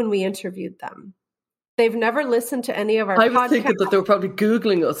were when we interviewed them. They've never listened to any of our podcasts. I was thinking that they were probably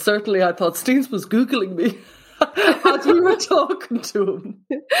Googling us. Certainly, I thought Steens was Googling me as we were talking to him.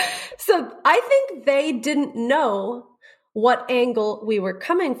 So I think they didn't know what angle we were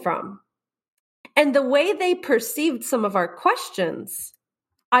coming from. And the way they perceived some of our questions,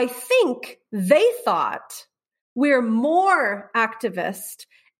 I think they thought we're more activist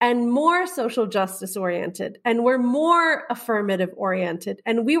and more social justice oriented, and we're more affirmative oriented.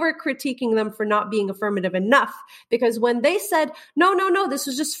 And we were critiquing them for not being affirmative enough, because when they said, no, this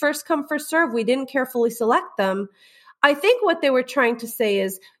was just first come, first serve, we didn't carefully select them. I think what they were trying to say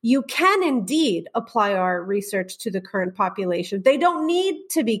is you can indeed apply our research to the current population. They don't need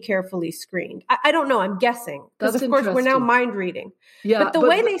to be carefully screened. I don't know. I'm guessing. Because, of course, we're now mind reading. Yeah, but the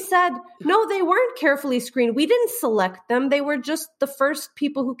way they said, no, they weren't carefully screened. We didn't select them. They were just the first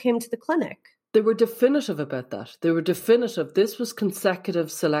people who came to the clinic. They were definitive about that. They were definitive. This was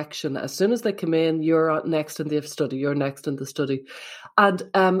consecutive selection. As soon as they come in, you're next in the study. You're next in the study. And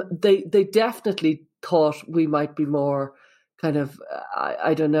they definitely thought we might be more kind of,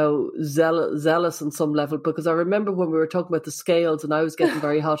 I don't know, zealous on some level. Because I remember when we were talking about the scales and I was getting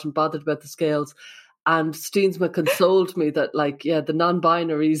very hot and bothered about the scales. And Steensma consoled me that, like, yeah, the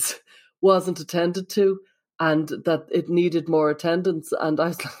non-binaries wasn't attended to and that it needed more attendance. And I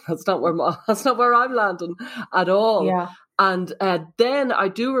was like, that's not where I'm landing at all. Yeah. And then I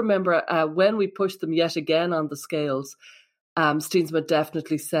do remember when we pushed them yet again on the scales, Steensma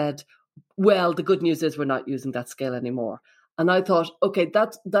definitely said, well, the good news is we're not using that scale anymore. And I thought, okay,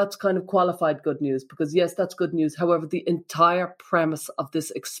 that's kind of qualified good news, because yes, that's good news. However, the entire premise of this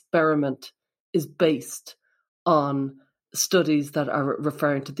experiment is based on studies that are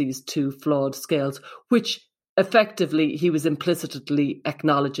referring to these two flawed scales, which effectively he was implicitly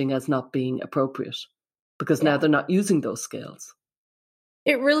acknowledging as not being appropriate, because now they're not using those scales.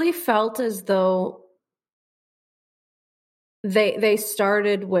 It really felt as though they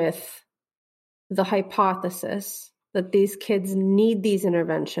started with the hypothesis that these kids need these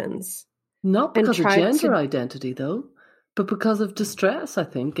interventions. Not because of gender identity, though, but because of distress, I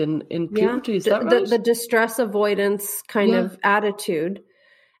think, in puberty. Is that right? The distress avoidance kind of attitude.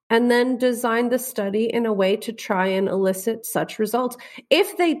 And then design the study in a way to try and elicit such results.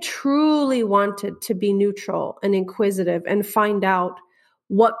 If they truly wanted to be neutral and inquisitive and find out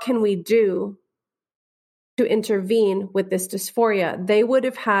what can we do to intervene with this dysphoria, they would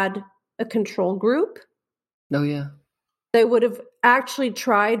have had a control group. Oh, yeah. They would have actually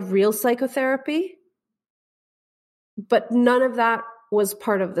tried real psychotherapy, but none of that was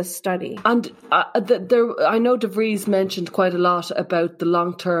part of the study. And I know DeVries mentioned quite a lot about the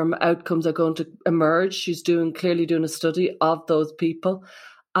long-term outcomes are going to emerge. She's clearly doing a study of those people,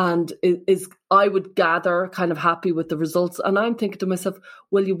 and is, I would gather, kind of happy with the results. And I'm thinking to myself,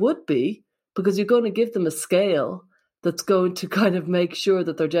 well, you would be, because you're going to give them a scale that's going to kind of make sure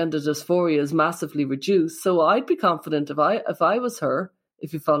that their gender dysphoria is massively reduced. So I'd be confident if I was her,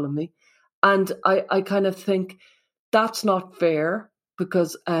 if you follow me. And I kind of think that's not fair,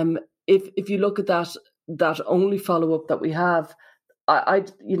 because if you look at that only follow-up that we have, I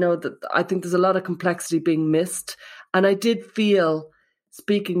think there's a lot of complexity being missed. And I did feel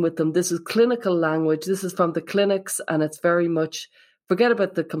speaking with them. This is clinical language. This is from the clinics, and it's very much, forget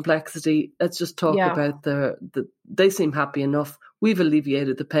about the complexity. Let's just talk about they seem happy enough. We've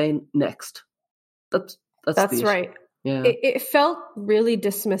alleviated the pain. Next. That's right. Yeah. It felt really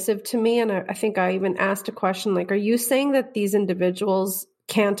dismissive to me. And I think I even asked a question like, are you saying that these individuals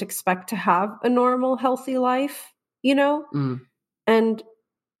can't expect to have a normal, healthy life? And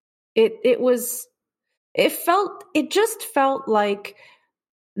it just felt like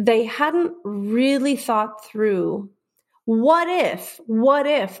they hadn't really thought through what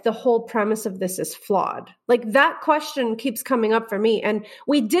if the whole premise of this is flawed? Like, that question keeps coming up for me. And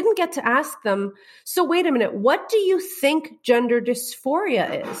we didn't get to ask them, so wait a minute, what do you think gender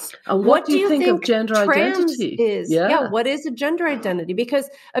dysphoria is? And what do you think of gender identity? What is a gender identity? Because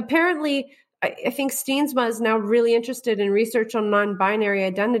apparently, I think Steensma is now really interested in research on non-binary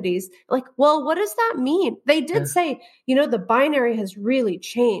identities. Like, well, what does that mean? They did say, the binary has really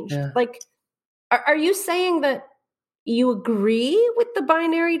changed. Yeah. Like, are you saying that you agree with the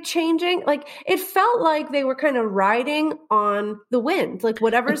binary changing? Like, it felt like they were kind of riding on the wind, like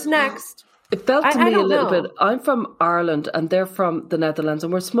whatever's next. It felt to me a little bit, I'm from Ireland and they're from the Netherlands,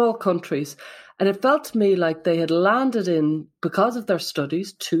 and we're small countries. And it felt to me like they had landed in, because of their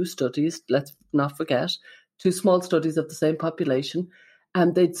studies, 2 studies, let's not forget, 2 small studies of the same population,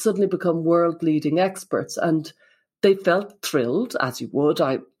 and they'd suddenly become world-leading experts. And they felt thrilled, as you would.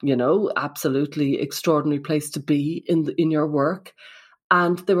 Absolutely extraordinary place to be in your work.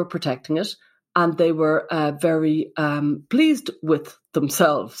 And they were protecting it. And they were very pleased with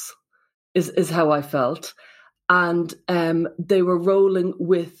themselves, is how I felt. And they were rolling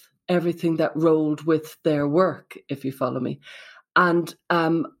with everything that rolled with their work, if you follow me. And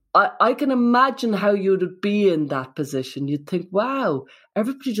I can imagine how you'd be in that position. You'd think, wow,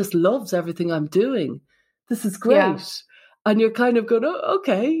 everybody just loves everything I'm doing. This is great. Yeah. And you're kind of going, oh,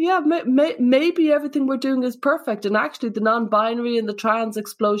 okay, yeah, maybe everything we're doing is perfect. And actually the non-binary and the trans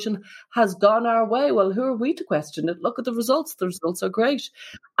explosion has gone our way. Well, who are we to question it? Look at the results. The results are great.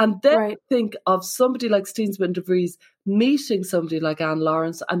 And then think of somebody like Steensma de Vries meeting somebody like Anne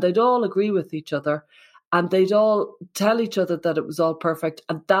Lawrence, and they'd all agree with each other. And they'd all tell each other that it was all perfect.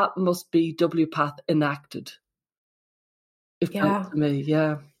 And that must be WPATH enacted. It felt to me,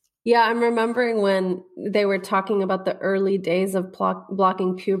 yeah. Yeah, I'm remembering when they were talking about the early days of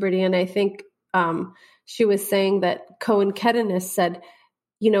blocking puberty. And I think she was saying that Cohen Ketenis said,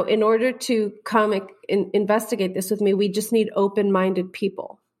 in order to come investigate this with me, we just need open-minded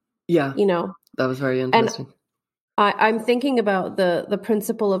people. Yeah, that was very interesting. And I'm thinking about the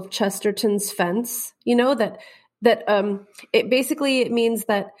principle of Chesterton's fence, that it means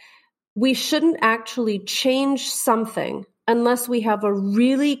that we shouldn't actually change something unless we have a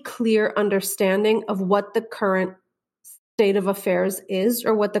really clear understanding of what the current state of affairs is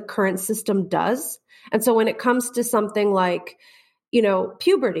or what the current system does. And so when it comes to something like,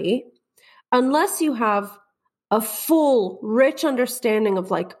 puberty, unless you have a full, rich understanding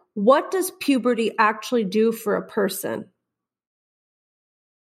of like, what does puberty actually do for a person?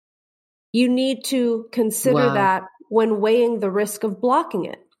 You need to consider that when weighing the risk of blocking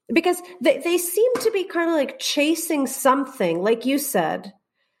it. Because they seem to be kind of like chasing something, like you said,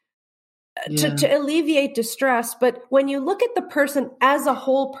 to alleviate distress. But when you look at the person as a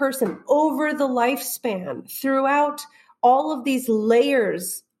whole person over the lifespan, throughout all of these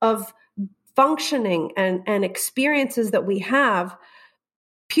layers of functioning and experiences that we have,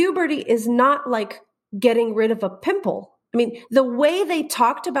 puberty is not like getting rid of a pimple. I mean, the way they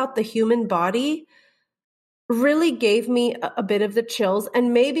talked about the human body really gave me a bit of the chills.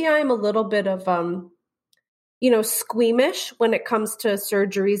 And maybe I'm a little bit of, squeamish when it comes to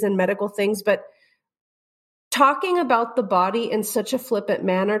surgeries and medical things, but talking about the body in such a flippant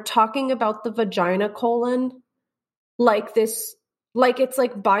manner, talking about the vagina colon like this, like it's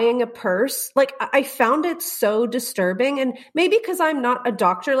like buying a purse. Like, I found it so disturbing. And maybe because I'm not a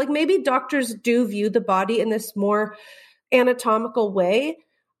doctor, like maybe doctors do view the body in this more anatomical way.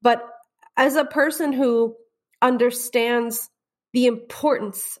 But as a person who understands the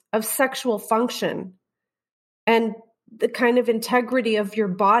importance of sexual function and the kind of integrity of your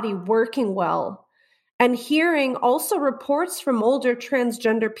body working well, and hearing also reports from older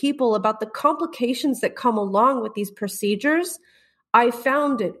transgender people about the complications that come along with these procedures, I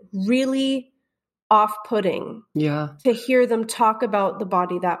found it really off-putting to hear them talk about the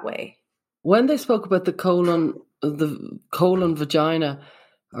body that way. When they spoke about the colon vagina,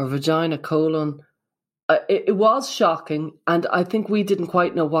 or vagina colon, it was shocking, and I think we didn't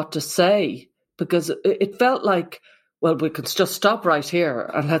quite know what to say, because it felt like, well, we could just stop right here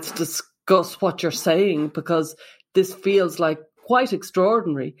and let's discuss what you're saying, because this feels like quite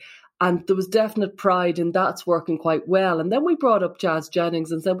extraordinary. And there was definite pride in that's working quite well. And then we brought up Jazz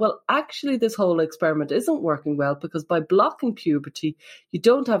Jennings and said, well, actually, this whole experiment isn't working well because by blocking puberty, you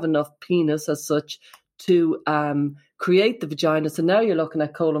don't have enough penis as such to create the vagina. So now you're looking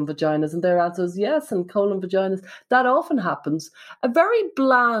at colon vaginas, and their answer is yes, and colon vaginas. That often happens. A very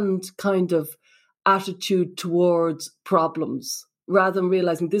bland kind of attitude towards problems rather than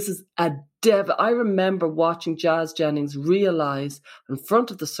realizing this is a I remember watching Jazz Jennings realize in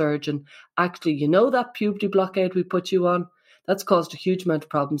front of the surgeon, actually, you know that puberty blockade we put you on? That's caused a huge amount of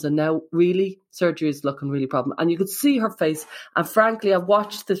problems. And now really surgery is looking really problem. And you could see her face. And frankly, I've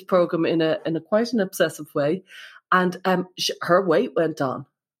watched this program in a quite an obsessive way. And her weight went on.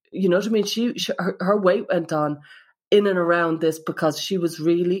 You know what I mean? Her weight went on in and around this because she was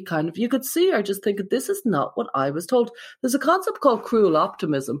really kind of, you could see her just thinking, this is not what I was told. There's a concept called cruel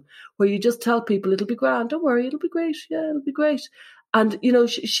optimism where you just tell people it'll be grand, don't worry, it'll be great, yeah, it'll be great. And, you know,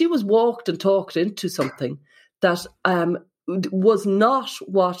 she was walked and talked into something that was not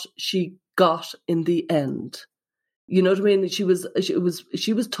what she got in the end. You know what I mean? She was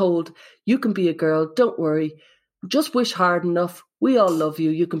told, you can be a girl, don't worry, just wish hard enough. We all love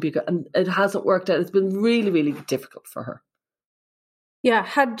you. You can be good. And it hasn't worked out. It's been really, really difficult for her. Yeah.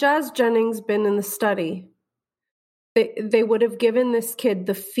 Had Jazz Jennings been in the study, they would have given this kid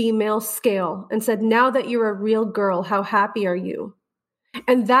the female scale and said, now that you're a real girl, how happy are you?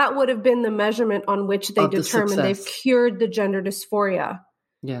 And that would have been the measurement on which they determined they've cured the gender dysphoria.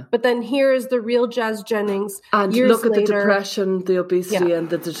 Yeah. But then here is the real Jazz Jennings. And years look at later, the depression, the obesity, and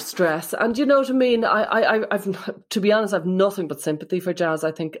the distress. And you know what I mean? I've to be honest, I've nothing but sympathy for Jazz.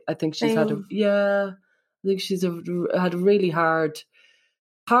 I think she's had a really hard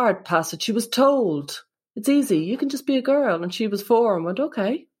passage. She was told it's easy. You can just be a girl, and she was 4 and went,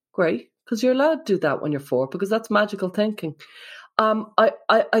 okay, great, because you're allowed to do that when you're 4 because that's magical thinking.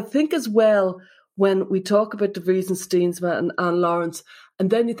 I think as well when we talk about De Vries and Steensma and Anne Lawrence. And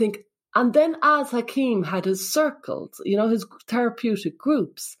then you think, and then Az Hakim had his circles, you know, his therapeutic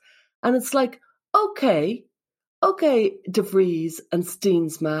groups. And it's like, okay, De Vries and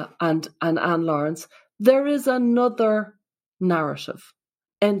Steensma and Anne Lawrence, there is another narrative.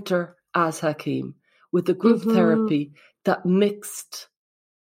 Enter Az Hakim with the group therapy that mixed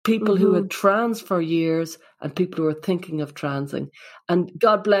people who had trans for years and people who were thinking of transing. And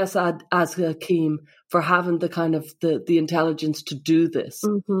God bless Az Hakim for having the kind of the intelligence to do this.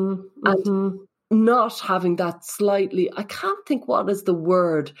 And not having that slightly, I can't think what is the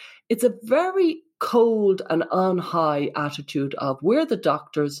word. It's a very cold and on high attitude of, we're the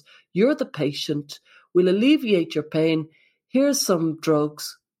doctors, you're the patient, we'll alleviate your pain, here's some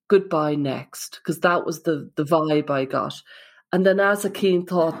drugs, goodbye next. Because that was the vibe I got. And then Az Hakim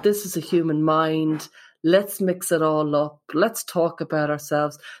thought, this is a human mind. Let's mix it all up. Let's talk about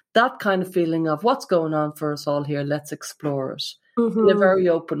ourselves. That kind of feeling of what's going on for us all here. Let's explore it in a very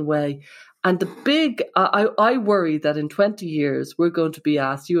open way. And the big, I worry that in 20 years, we're going to be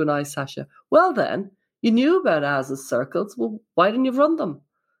asked, you and I, Sasha, well then, you knew about Az's circles. Well, why didn't you run them?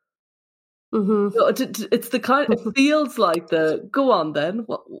 So it's the kind, it feels like go on then.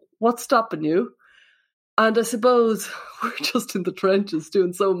 What's stopping you? And I suppose we're just in the trenches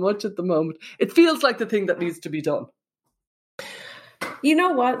doing so much at the moment. It feels like the thing that needs to be done. You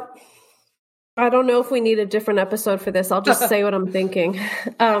know what? I don't know if we need a different episode for this. I'll just say what I'm thinking.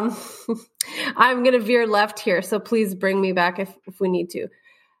 I'm going to veer left here, so please bring me back if we need to.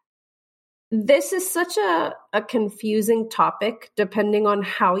 This is such a confusing topic depending on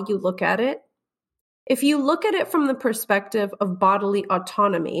how you look at it. If you look at it from the perspective of bodily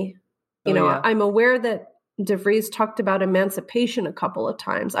autonomy, I'm aware that De Vries talked about emancipation a couple of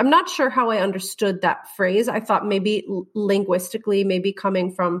times. I'm not sure how I understood that phrase. I thought maybe linguistically, maybe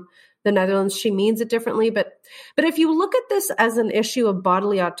coming from the Netherlands, she means it differently. But if you look at this as an issue of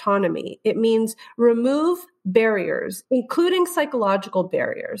bodily autonomy, it means remove barriers, including psychological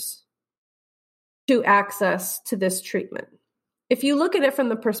barriers, to access to this treatment. If you look at it from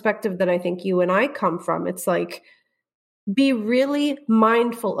the perspective that I think you and I come from, it's like, be really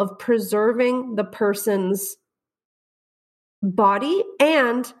mindful of preserving the person's body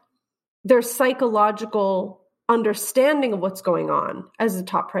and their psychological understanding of what's going on as a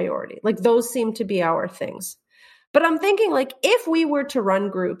top priority. Like, those seem to be our things. But I'm thinking, like, if we were to run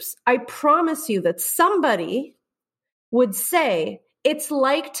groups, I promise you that somebody would say, it's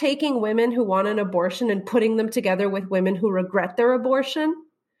like taking women who want an abortion and putting them together with women who regret their abortion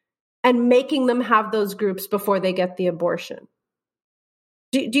and making them have those groups before they get the abortion.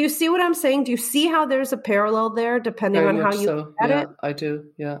 Do you see what I'm saying? Do you see how there's a parallel there depending on how you look at it? I do,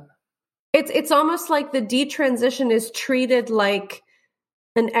 yeah. It's almost like the detransition is treated like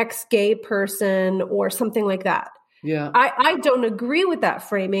an ex-gay person or something like that. Yeah. I don't agree with that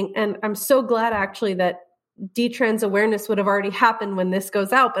framing. And I'm so glad actually that detrans awareness would have already happened when this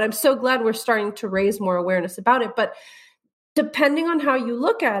goes out. But I'm so glad we're starting to raise more awareness about it. But depending on how you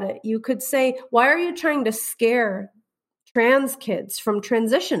look at it, you could say, why are you trying to scare trans kids from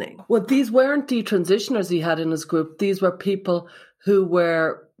transitioning? Well, these weren't detransitioners he had in his group. These were people who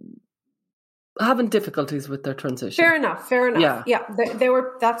were having difficulties with their transition. Fair enough. Yeah. They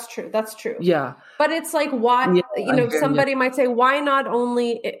were, that's true. Yeah. But it's like, why, somebody might say, why not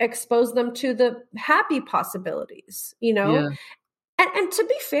only expose them to the happy possibilities, Yeah. And to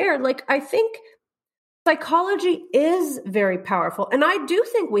be fair, like, I think psychology is very powerful. And I do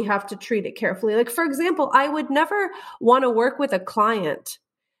think we have to treat it carefully. Like, for example, I would never want to work with a client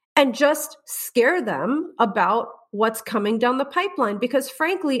and just scare them about what's coming down the pipeline. Because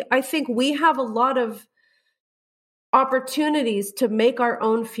frankly, I think we have a lot of opportunities to make our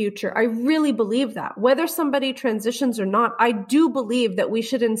own future. I really believe that. Whether somebody transitions or not, I do believe that we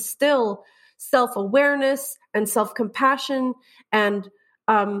should instill self-awareness and self-compassion and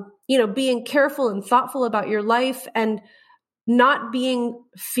being careful and thoughtful about your life and not being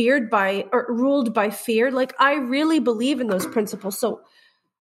feared by or ruled by fear. Like, I really believe in those principles. So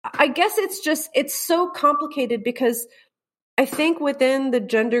I guess it's so complicated because I think within the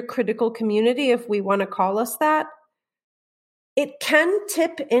gender critical community, if we want to call us that, it can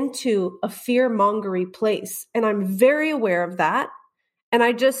tip into a fear-mongery place. And I'm very aware of that. And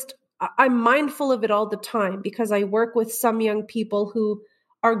I'm mindful of it all the time because I work with some young people who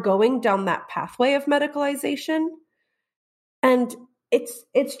are going down that pathway of medicalization. And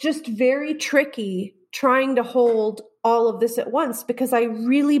it's just very tricky trying to hold all of this at once because I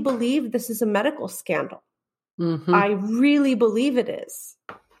really believe this is a medical scandal. Mm-hmm. I really believe it is.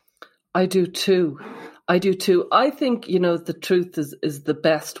 I do too. I think, the truth is the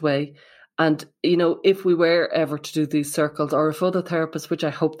best way. And, if we were ever to do these circles, or if other therapists, which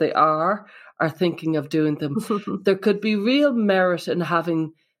I hope they are thinking of doing them, there could be real merit in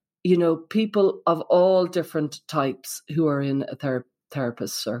having, people of all different types who are in a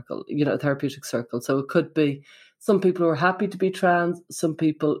therapist circle, a therapeutic circle. So it could be some people who are happy to be trans, some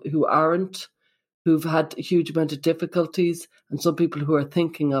people who aren't, who've had a huge amount of difficulties, and some people who are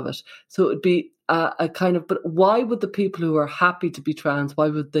thinking of it. So it would be a kind of, but why would the people who are happy to be trans, why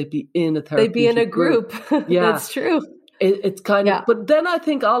would they be in a therapeutic They'd be in a group. Yeah. That's true. It's kind of, but then I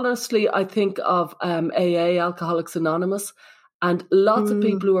think of AA, Alcoholics Anonymous, and lots of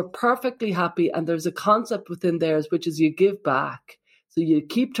people who are perfectly happy, and there's a concept within theirs, which is you give back. So you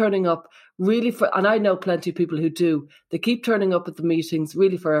keep turning up really and I know plenty of people who do, they keep turning up at the meetings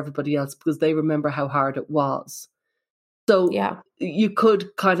really for everybody else because they remember how hard it was. So it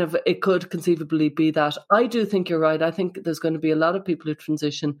could conceivably be that. I do think you're right. I think there's going to be a lot of people who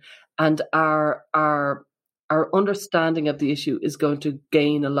transition, and our understanding of the issue is going to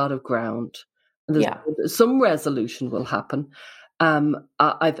gain a lot of ground. And some resolution will happen.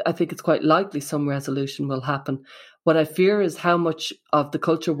 I think it's quite likely some resolution will happen. What I fear is how much of the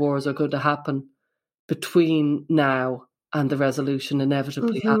culture wars are going to happen between now and the resolution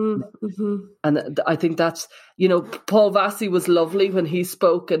inevitably happening. Mm-hmm. And I think that's, Paul Vassi was lovely when he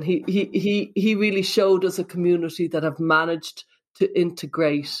spoke, and he really showed us a community that have managed to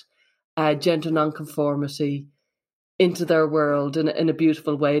integrate gender nonconformity into their world in a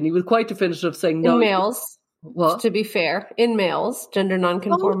beautiful way. And he was quite definitive, saying no. In males. What? To be fair, in males, gender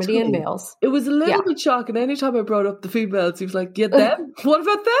nonconformity in males. It was a little bit shocking. Anytime I brought up the females, he was like, yeah, them? What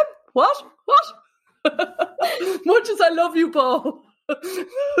about them? What? Much as I love you, Paul,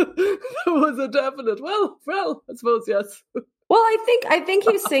 there was a definite, well, I suppose, yes. Well, I think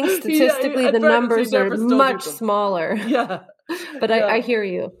he's saying statistically the numbers are much smaller. Yeah. But I hear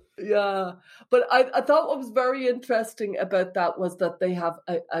you. Yeah. But I thought what was very interesting about that was that they have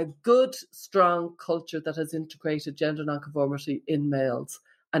a good, strong culture that has integrated gender nonconformity in males,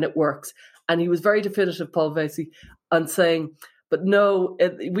 and it works. And he was very definitive, Paul Vasey, on saying, but no,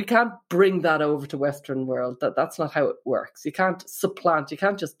 we can't bring that over to Western world. That's not how it works. You can't supplant, you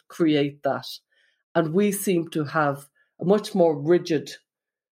can't just create that. And we seem to have a much more rigid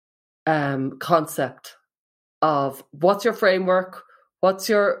concept of what's your framework, what's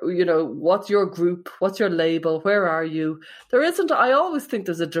your group, what's your label, where are you? There isn't, I always think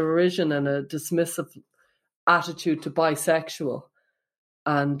there's a derision and a dismissive attitude to bisexual.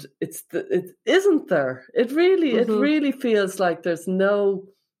 And it isn't there. It really feels like there's no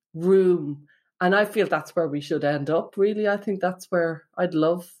room. And I feel that's where we should end up, really. I think that's where I'd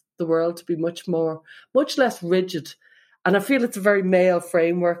love the world to be much less rigid. And I feel it's a very male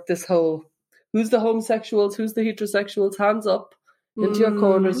framework, this whole, who's the homosexuals, who's the heterosexuals, hands up, into your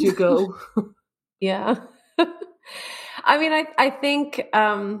corners you go. Yeah. I mean, I think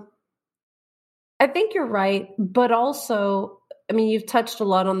you're right, but also, I mean, you've touched a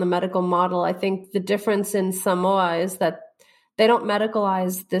lot on the medical model. I think the difference in Samoa is that they don't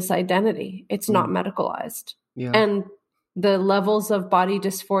medicalize this identity. It's not medicalized. Yeah. And the levels of body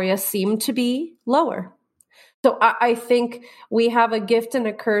dysphoria seem to be lower. So I think we have a gift and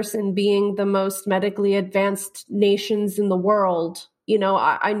a curse in being the most medically advanced nations in the world. You know,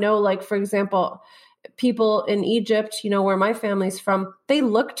 I know, like, for example, people in Egypt, you know, where my family's from, they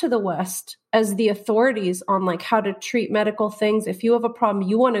look to the West as the authorities on like how to treat medical things. If you have a problem,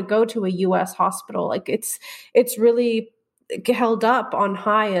 you want to go to a US hospital. Like it's really held up on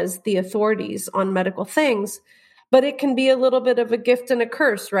high as the authorities on medical things. But it can be a little bit of a gift and a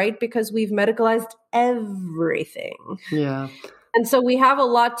curse, right? Because we've medicalized everything. Yeah. And so we have a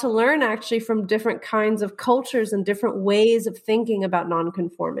lot to learn actually from different kinds of cultures and different ways of thinking about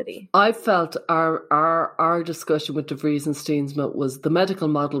nonconformity. I felt our discussion with De Vries and Steensma was the medical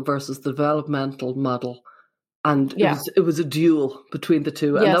model versus the developmental model. And it was a duel between the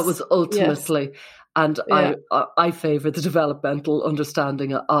two. And that was ultimately... And I favour the developmental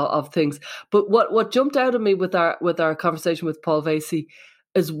understanding of things. But what jumped out at me with our conversation with Paul Vasey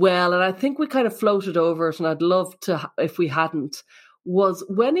as well, and I think we kind of floated over it, and I'd love to if we hadn't, was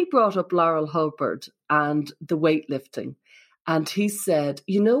when he brought up Laurel Hubbard and the weightlifting. And he said,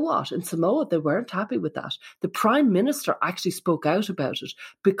 you know what, in Samoa, they weren't happy with that. The Prime Minister actually spoke out about it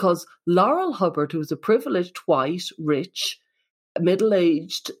because Laurel Hubbard, who was a privileged, white, rich,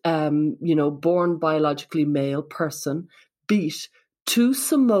 middle-aged, born biologically male person, beat two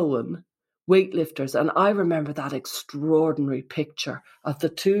Samoan weightlifters. And I remember that extraordinary picture of the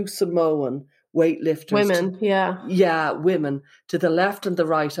two Samoan weightlifters. Women, Yeah, women, to the left and the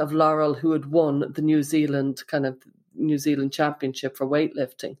right of Laurel, who had won the New Zealand championship for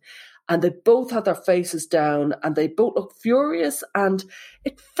weightlifting. And they both had their faces down and they both looked furious, and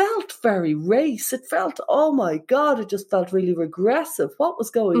it felt very race. It felt, oh my God, it just felt really regressive. What was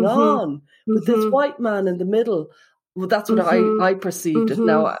going on with this white man in the middle? Well, that's what I perceived it.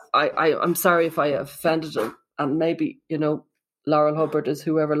 Now, I'm sorry if I offended him, and maybe, Laurel Hubbard is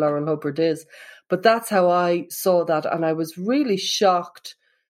whoever Laurel Hubbard is. But that's how I saw that. And I was really shocked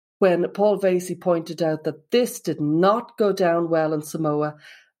when Paul Vasey pointed out that this did not go down well in Samoa.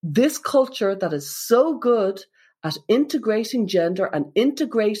 This culture that is so good at integrating gender and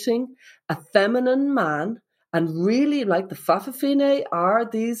integrating a feminine man, and really like the Fa'afafine are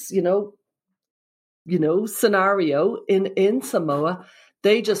these, scenario in Samoa.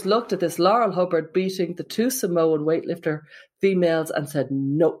 They just looked at this Laurel Hubbard beating the two Samoan weightlifter females and said,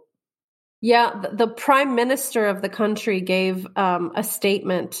 no. Yeah, the Prime Minister of the country gave a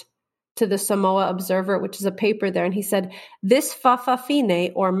statement to the Samoa Observer, which is a paper there. And he said, this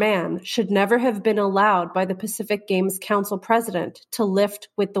Fa'afafine, or man, should never have been allowed by the Pacific Games Council president to lift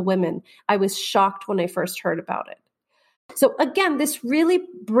with the women. I was shocked when I first heard about it. So again, this really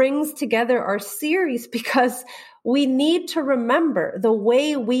brings together our series because we need to remember the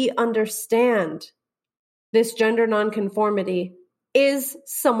way we understand this gender nonconformity is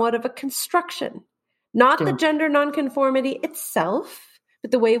somewhat of a construction, not the gender nonconformity itself,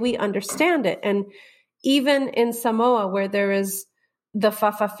 but the way we understand it. And even in Samoa, where there is the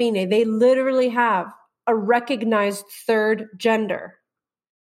Fa'afafine, they literally have a recognized third gender.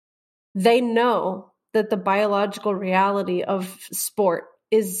 They know that the biological reality of sport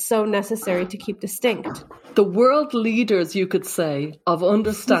is so necessary to keep distinct. The world leaders, you could say, of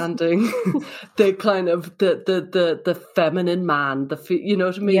understanding the kind of the feminine man, you know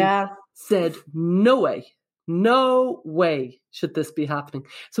what I mean? Yeah. Said, no way should this be happening.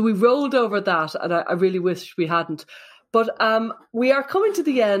 So we rolled over that, and I really wish we hadn't. But we are coming to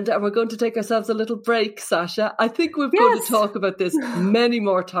the end, and we're going to take ourselves a little break, Sasha. I think we're going to talk about this many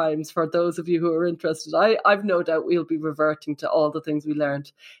more times for those of you who are interested. I've no doubt we'll be reverting to all the things we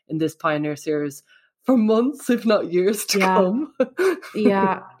learned in this Pioneer series for months, if not years to come.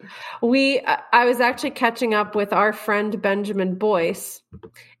 Yeah. I was actually catching up with our friend Benjamin Boyce,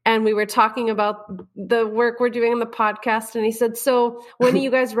 and we were talking about the work we're doing on the podcast. And he said, so when are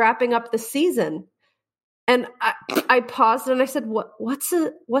you guys wrapping up the season? And I paused and I said, what's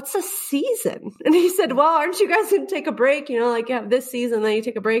a season? And he said, well, aren't you guys going to take a break? You have this season, then you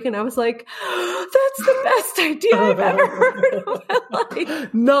take a break. And I was like, that's the best idea I've ever heard of my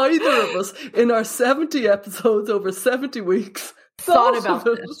life. Neither of us in our 70 episodes over 70 weeks thought about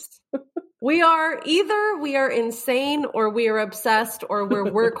this. We are insane, or we are obsessed, or we're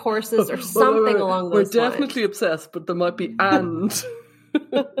workhorses, or something along those lines. We're definitely obsessed, but there might be and.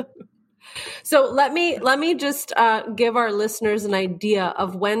 So let me just give our listeners an idea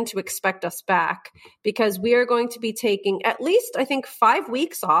of when to expect us back, because we are going to be taking at least, I think, 5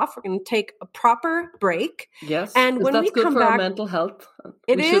 weeks off. We're going to take a proper break. Yes, and when that's we come good for back, our mental health.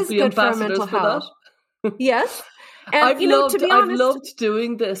 It is good for our mental health. Yes. And, I've loved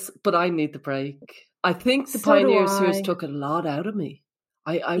doing this, but I need the break. I think the Pioneer Series took a lot out of me.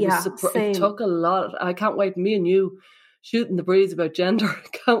 I was surprised. It took a lot. I can't wait. Me and you shooting the breeze about gender. I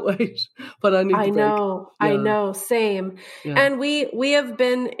can't wait. But I need the break. I know. Same. Yeah. And we have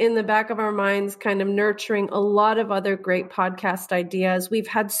been in the back of our minds kind of nurturing a lot of other great podcast ideas. We've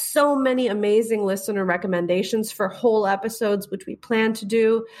had so many amazing listener recommendations for whole episodes, which we plan to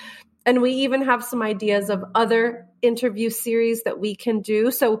do. And we even have some ideas of other interview series that we can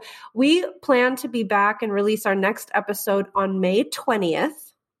do. So we plan to be back and release our next episode on May 20th.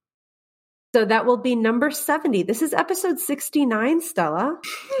 So that will be number 70. This is episode 69, Stella.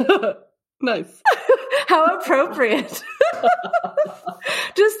 Nice. How appropriate.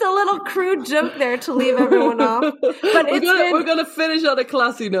 Just a little crude joke there to leave everyone off. But we're going to finish on a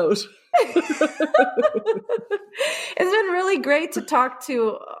classy note. It's been really great to talk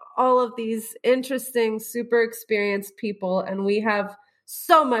to all of these interesting, super experienced people. And we have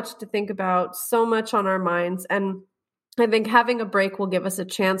so much to think about, so much on our minds. And I think having a break will give us a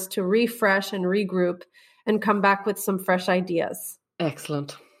chance to refresh and regroup and come back with some fresh ideas.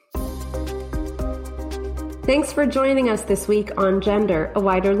 Excellent. Thanks for joining us this week on Gender, A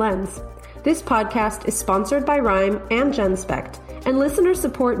Wider Lens. This podcast is sponsored by Rhyme and GenSpect, and listener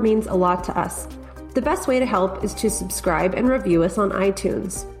support means a lot to us. The best way to help is to subscribe and review us on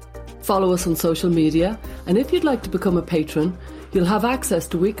iTunes. Follow us on social media, and if you'd like to become a patron, you'll have access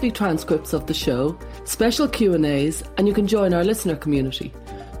to weekly transcripts of the show, special Q&As, and you can join our listener community.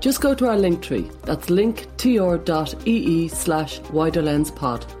 Just go to our Linktree. That's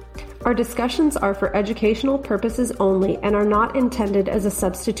linktr.ee/widerlenspod. Our discussions are for educational purposes only and are not intended as a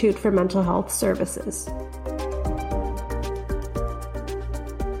substitute for mental health services.